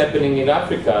same is happening in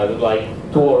Africa. Like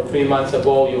 2 or 3 months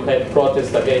ago, you had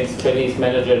protests against Chinese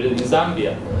managers in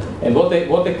Zambia. And what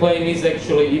they claim is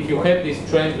actually, if you have this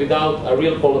trend without a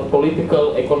real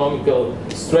political, economical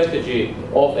strategy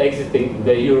of exiting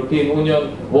the European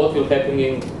Union, what will happen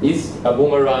is a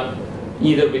boomerang,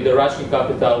 either with the Russian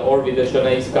capital or with the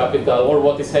Chinese capital, or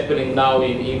what is happening now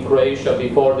in Croatia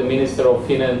before the Minister of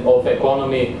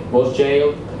Economy was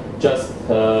jailed. Just,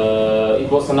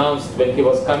 it was announced when he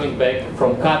was coming back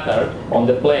from Qatar on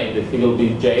the plane that he will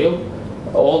be jailed.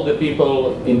 All the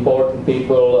people, important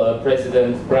people,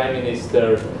 president, prime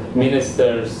minister,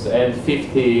 ministers, and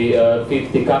 50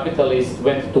 capitalists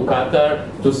went to Qatar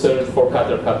to search for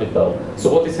Qatar capital.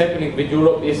 So what is happening with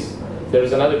Europe is, there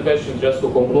is another question just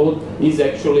to conclude, is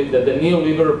actually that the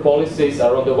neoliberal policies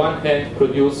are on the one hand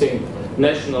producing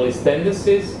nationalist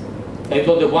tendencies, and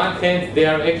on the one hand they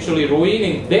are actually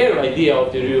ruining their idea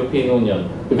of the European Union.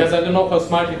 Because I don't know how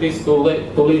smart it is to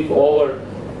leave over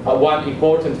one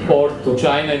important port to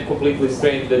China and completely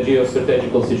strain the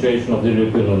geostrategical situation of the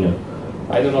European Union.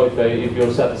 I don't know if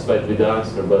you're satisfied with the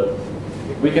answer, but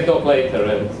we can talk later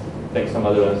and take some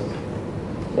other answers.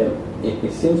 Yeah.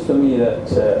 it seems to me that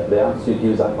the answer you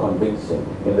give is unconvincing,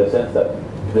 in the sense that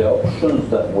the options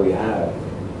that we have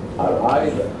are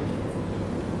either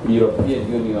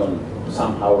European Union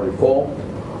somehow reformed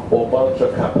or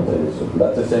vulture capitalism.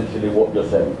 That's essentially what you're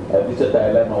saying. And this is a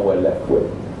dilemma we're left with.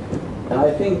 And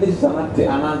I think this is an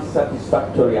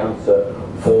unsatisfactory answer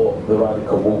for the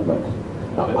radical movement.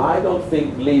 Now, I don't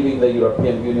think leaving the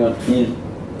European Union is,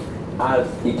 as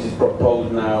it is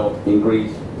proposed now in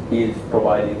Greece, is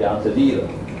providing the answers either.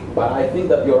 But I think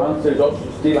that your answer is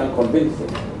also still unconvincing.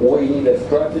 We need a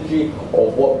strategy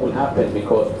of what will happen,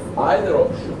 because either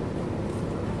option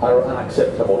are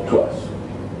unacceptable to us.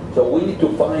 So we need to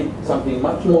find something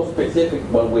much more specific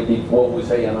when we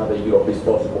say another Europe is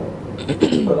possible.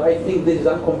 Because I think this is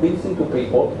unconvincing to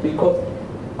people, because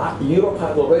Europe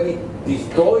has already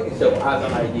destroyed itself as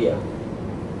an idea.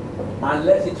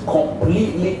 Unless it's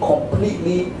completely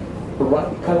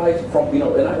radicalized from,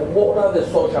 and what are the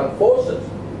social forces?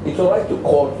 It's all right to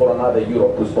call for another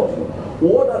Europe is possible.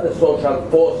 What are the social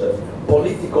forces,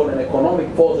 political and economic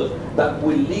forces, that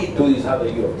will lead to this other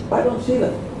Europe? I don't see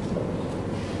them.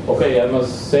 Okay, I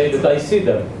must say that I see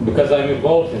them, because I'm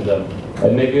involved in them.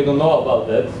 And maybe you don't know about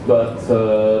that,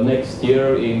 but next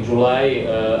year in July,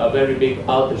 a very big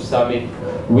Alter Summit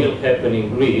will happen in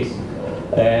Greece.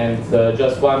 And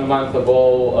just 1 month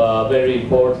ago, a very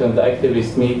important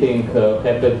activist meeting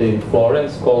happened in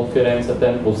Florence called Firenze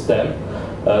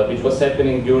 10+10, which was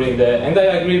happening during the, and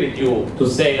I agree with you, to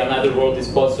say another world is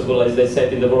possible, as they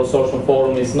said in the World Social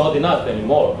Forum, is not enough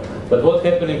anymore. But what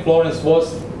happened in Florence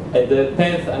was, at the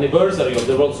 10th anniversary of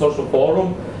the World Social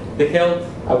Forum, they held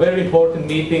a very important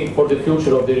meeting for the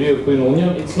future of the European Union.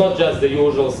 It's not just the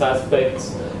usual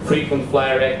suspects, frequent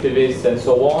flyer activists and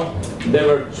so on. There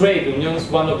were trade unions,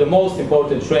 one of the most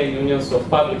important trade unions of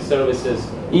public services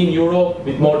in Europe,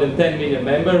 with more than 10 million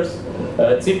members.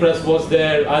 Cyprus was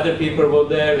there, other people were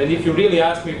there, and if you really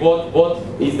ask me what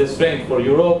is the strength for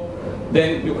Europe,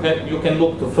 then you can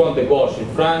look to Front de Gauche in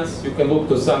France, you can look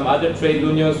to some other trade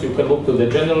unions, you can look to the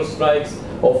general strikes.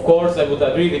 Of course, I would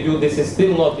agree with you, this is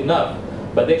still not enough,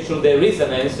 but actually there is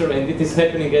an answer, and it is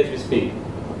happening as we speak.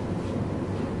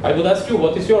 I would ask you,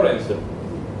 what is your answer?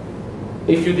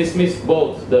 If you dismiss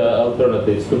both the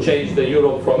alternatives, to change the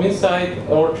Europe from inside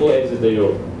or to exit the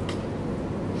Europe?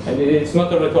 And it's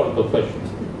not a rhetorical question.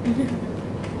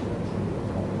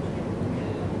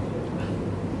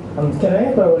 Can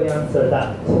I probably answer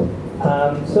that?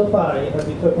 So far, you have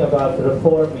been talking about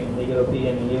reforming the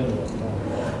European Union.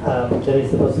 There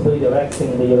is the possibility of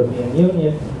exiting the European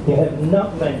Union. You have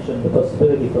not mentioned the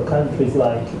possibility for countries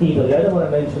like Italy. I don't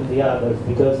want to mention the others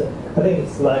because I think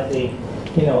it's slightly,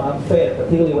 unfair,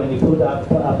 particularly when you put up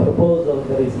a proposal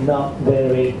that is not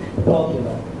very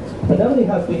popular. But nobody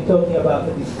has been talking about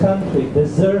this country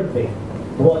deserving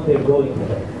what they're going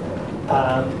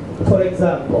through. For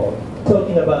example,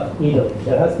 talking about Italy,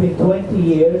 there has been 20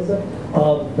 years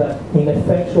of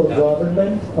ineffectual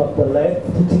government of the left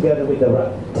together with the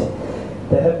right.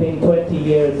 There have been 20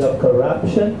 years of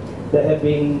corruption. There have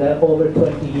been over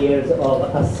 20 years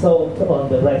of assault on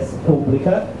the res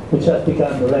publica, which has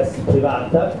become res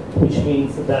privata, which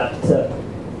means that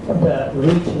the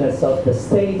richness of the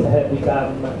state has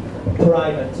become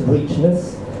private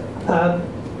richness.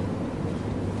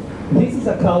 This is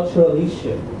a cultural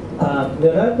issue.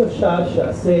 Leonardo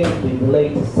Sciascia said in the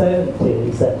late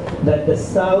 70s that the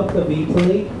south of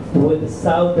Italy would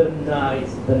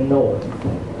southernize the north.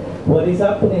 What is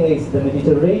happening is the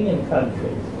Mediterranean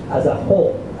countries as a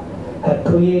whole have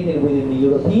created within the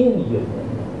European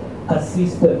Union a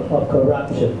system of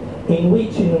corruption in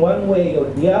which, in one way or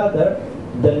the other,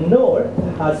 the north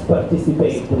has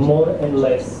participated more and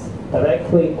less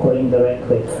directly or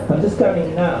indirectly. I'm just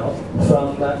coming now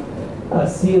from a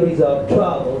series of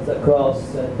travels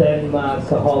across Denmark,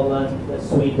 Holland,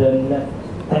 Sweden,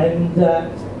 and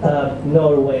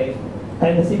Norway.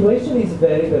 And the situation is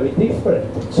very, very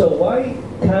different. So why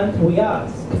can't we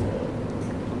ask,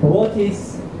 what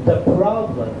is the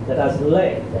problem that has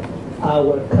led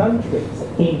our countries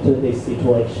into this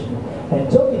situation? And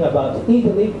talking about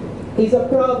Italy is a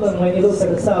problem when you look at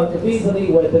the south of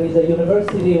Italy, where there is a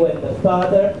university, when the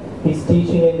father is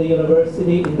teaching in the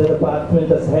university in the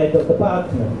department as head of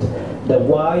department. The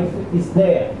wife is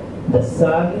there, the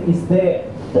son is there,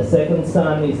 the second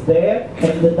son is there,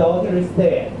 and the daughter is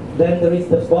there. Then there is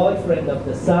the boyfriend of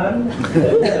the son,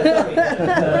 the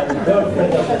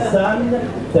girlfriend of the son,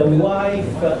 the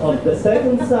wife of the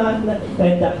second son,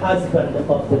 and the husband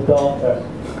of the daughter.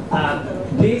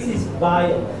 This is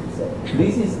violence.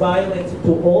 This is violence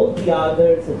to all the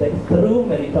others that through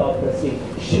meritocracy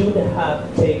should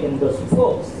have taken those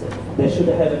posts. They should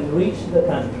have enriched the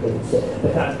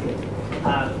country.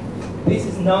 This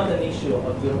is not an issue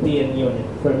of European Union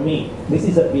for me. This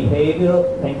is a behavioral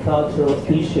and cultural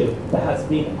issue that has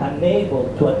been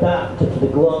unable to adapt to the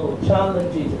global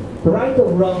challenges, right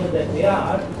or wrong that they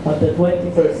are, of the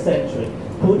 21st century,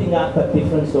 putting up a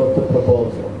different sort of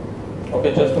proposal.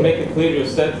 Okay, just to make it clear, you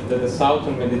said that the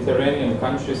southern Mediterranean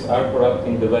countries are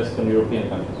corrupting the Western European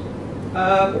countries.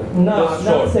 No, I'm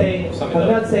not saying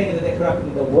that they're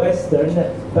corrupting the Western,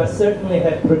 but certainly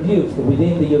have produced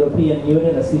within the European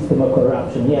Union a system of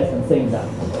corruption. Yes, I'm saying that,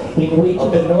 in which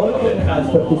the Northern has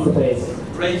participated.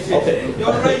 Racist. Okay.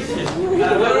 You're racist. You're a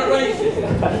racist.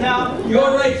 Now,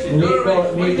 you're racist. You're a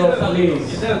racist. Nico,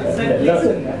 please.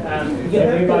 Listen,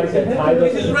 Everybody's entitled.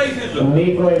 This is racism.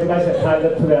 Nico, everybody's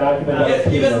entitled to their argument. Yes,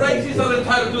 even racists are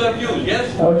entitled to their views,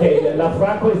 yes? Okay,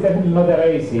 Lafranco is definitely not a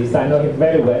racist. I know him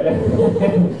very well.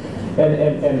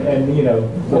 and you know.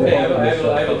 Okay,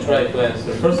 I will try to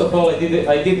answer. First of all, I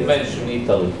did mention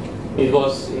Italy. It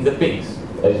was in the pigs,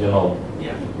 as you know.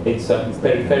 Yeah. It's a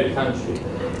peripheral country.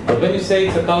 But when you say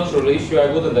it's a cultural issue,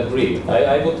 I wouldn't agree.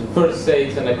 I would first say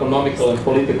it's an economical and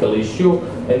political issue,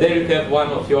 and there you have one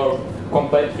of your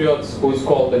compatriots who is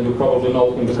called, and you probably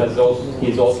know him because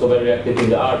he's also very active in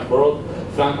the art world,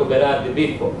 Franco Berardi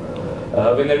Vico.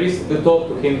 When I recently talked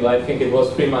to him, I think it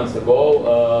was 3 months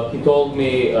ago, he told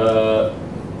me the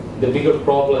bigger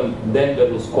problem than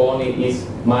Berlusconi is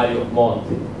Mario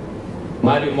Monti.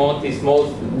 Mario Monti is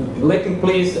most, let me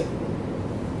please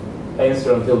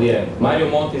answer until the end. Mario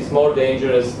Monti is more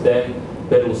dangerous than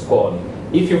Berlusconi.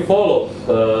 If you followed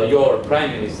your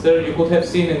prime minister, you could have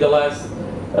seen in the last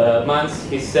months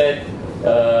he said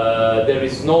there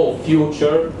is no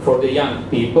future for the young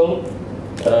people,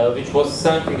 which was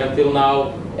something until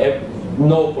now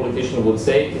no politician would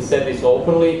say. He said this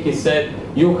openly. He said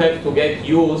you have to get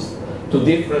used to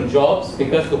different jobs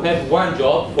because to have one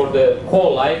job for the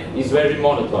whole life is very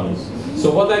monotonous. So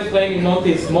what I'm claiming not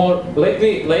is more, let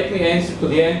me answer to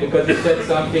the end because you said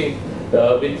something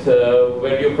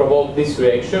where you provoked this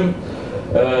reaction.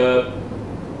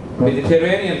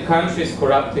 Mediterranean countries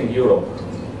corrupting Europe.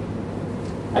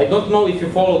 I don't know if you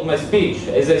followed my speech.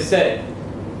 As I said,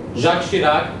 Jacques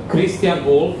Chirac, Christian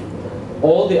Wolff,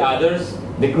 all the others,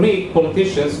 the Greek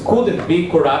politicians couldn't be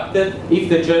corrupted if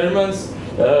the Germans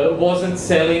wasn't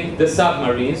selling the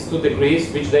submarines to the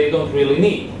Greece, which they don't really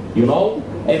need, you know?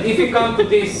 And if you come to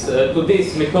this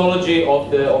mythology of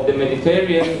the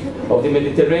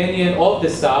Mediterranean, of the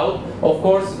South, of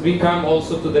course we come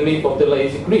also to the myth of the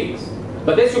lazy Greeks.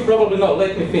 But as you probably know,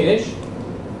 let me finish.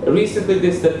 Recently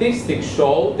the statistics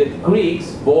show that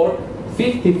Greeks work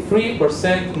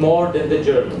 53% more than the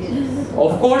Germans.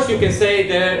 Of course you can say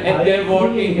they're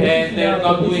working and they're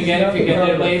not doing anything and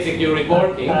they're lazy during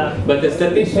working, but the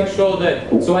statistics show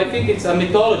that. So I think it's a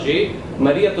mythology.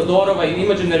 Maria Todorova in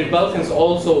Imaginary Balkans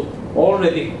also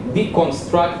already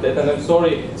deconstructed, and I'm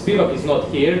sorry Spivak is not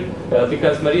here,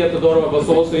 because Maria Todorova was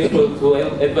also equal to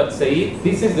Edward Said.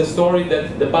 This is the story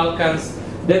that the Balkans,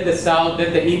 that the South,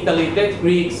 that the Italy, that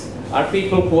Greeks are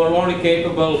people who are only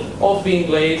capable of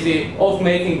being lazy, of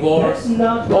making wars,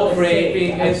 of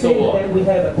raping, and so on. That we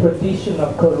have a tradition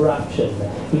of corruption.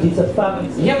 It is a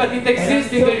family. Yeah, but it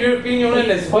exists in the European Union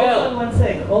as well.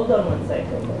 Hold on one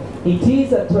second. It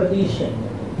is a tradition.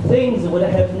 Things would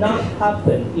have not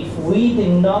happened if we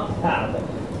did not have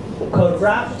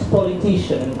corrupt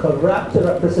politicians and corrupt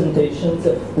representations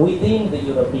within the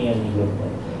European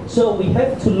Union. So we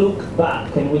have to look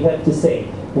back and we have to say,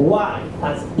 why,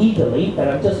 as Italy, and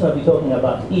I'm just going to be talking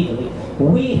about Italy,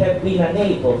 we have been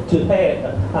unable to have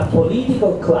a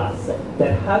political class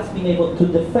that has been able to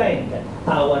defend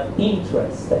our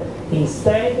interests.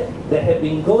 Instead, they have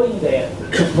been going there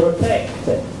to protect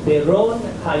their own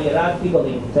hierarchical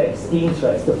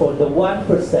interest for the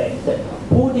 1%,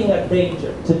 putting at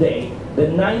danger today the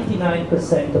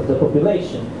 99% of the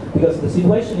population, because the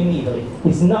situation in Italy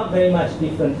is not very much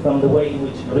different from the way in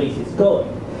which Greece is going.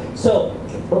 So,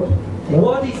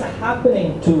 what is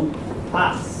happening to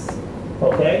us,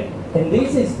 okay? And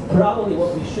this is probably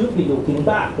what we should be looking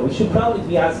back. We should probably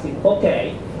be asking,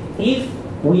 okay, if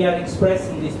we are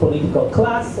expressing this political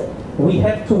class, we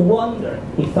have to wonder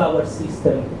if our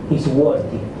system is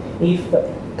working, if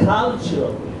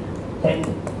culturally, and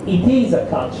it is a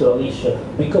cultural issue,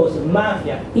 because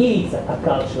mafia is a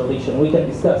cultural issue. We can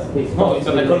discuss this. No, it's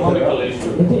an economical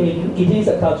issue. It is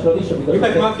a cultural issue. Because you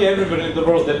have mafia everywhere in the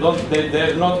world.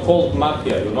 They're not called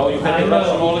mafia, you know. You have the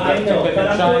Russian oligarchs, you have in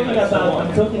China, and so on.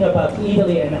 I'm talking about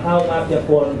Italy and how mafia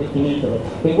formed in Italy.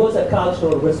 It was a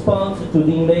cultural response to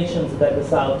the invasions that the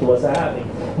South was having.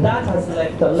 That has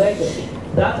left a legacy.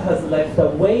 That has left a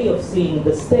way of seeing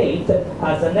the state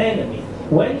as an enemy.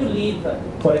 when you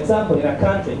live, for example, in a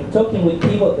country, you're talking with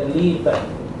people that live,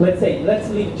 let's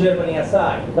leave Germany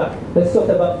aside. Let's talk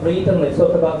about Britain, let's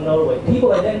talk about Norway.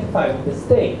 People identify with the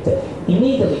state. In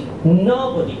Italy,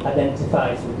 nobody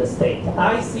identifies with the state.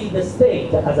 I see the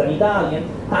state, as an Italian,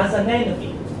 as an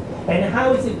enemy. And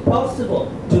how is it possible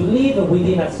to live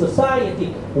within a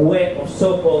society, or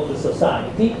so-called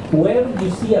society, where you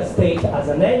see a state as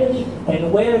an enemy,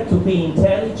 and where to be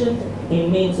intelligent, it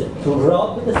means to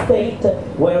rob the state,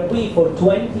 where we for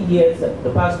 20 years,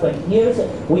 the past 20 years,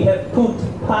 we have put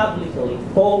publicly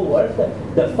forward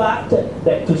the fact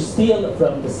that to steal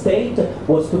from the state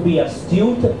was to be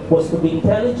astute, was to be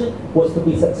intelligent, was to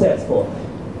be successful.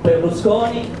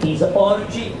 Berlusconi, his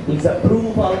orgy, his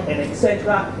approval, and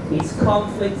etc., his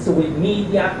conflicts with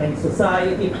media and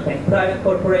society and private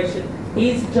corporation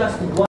is just one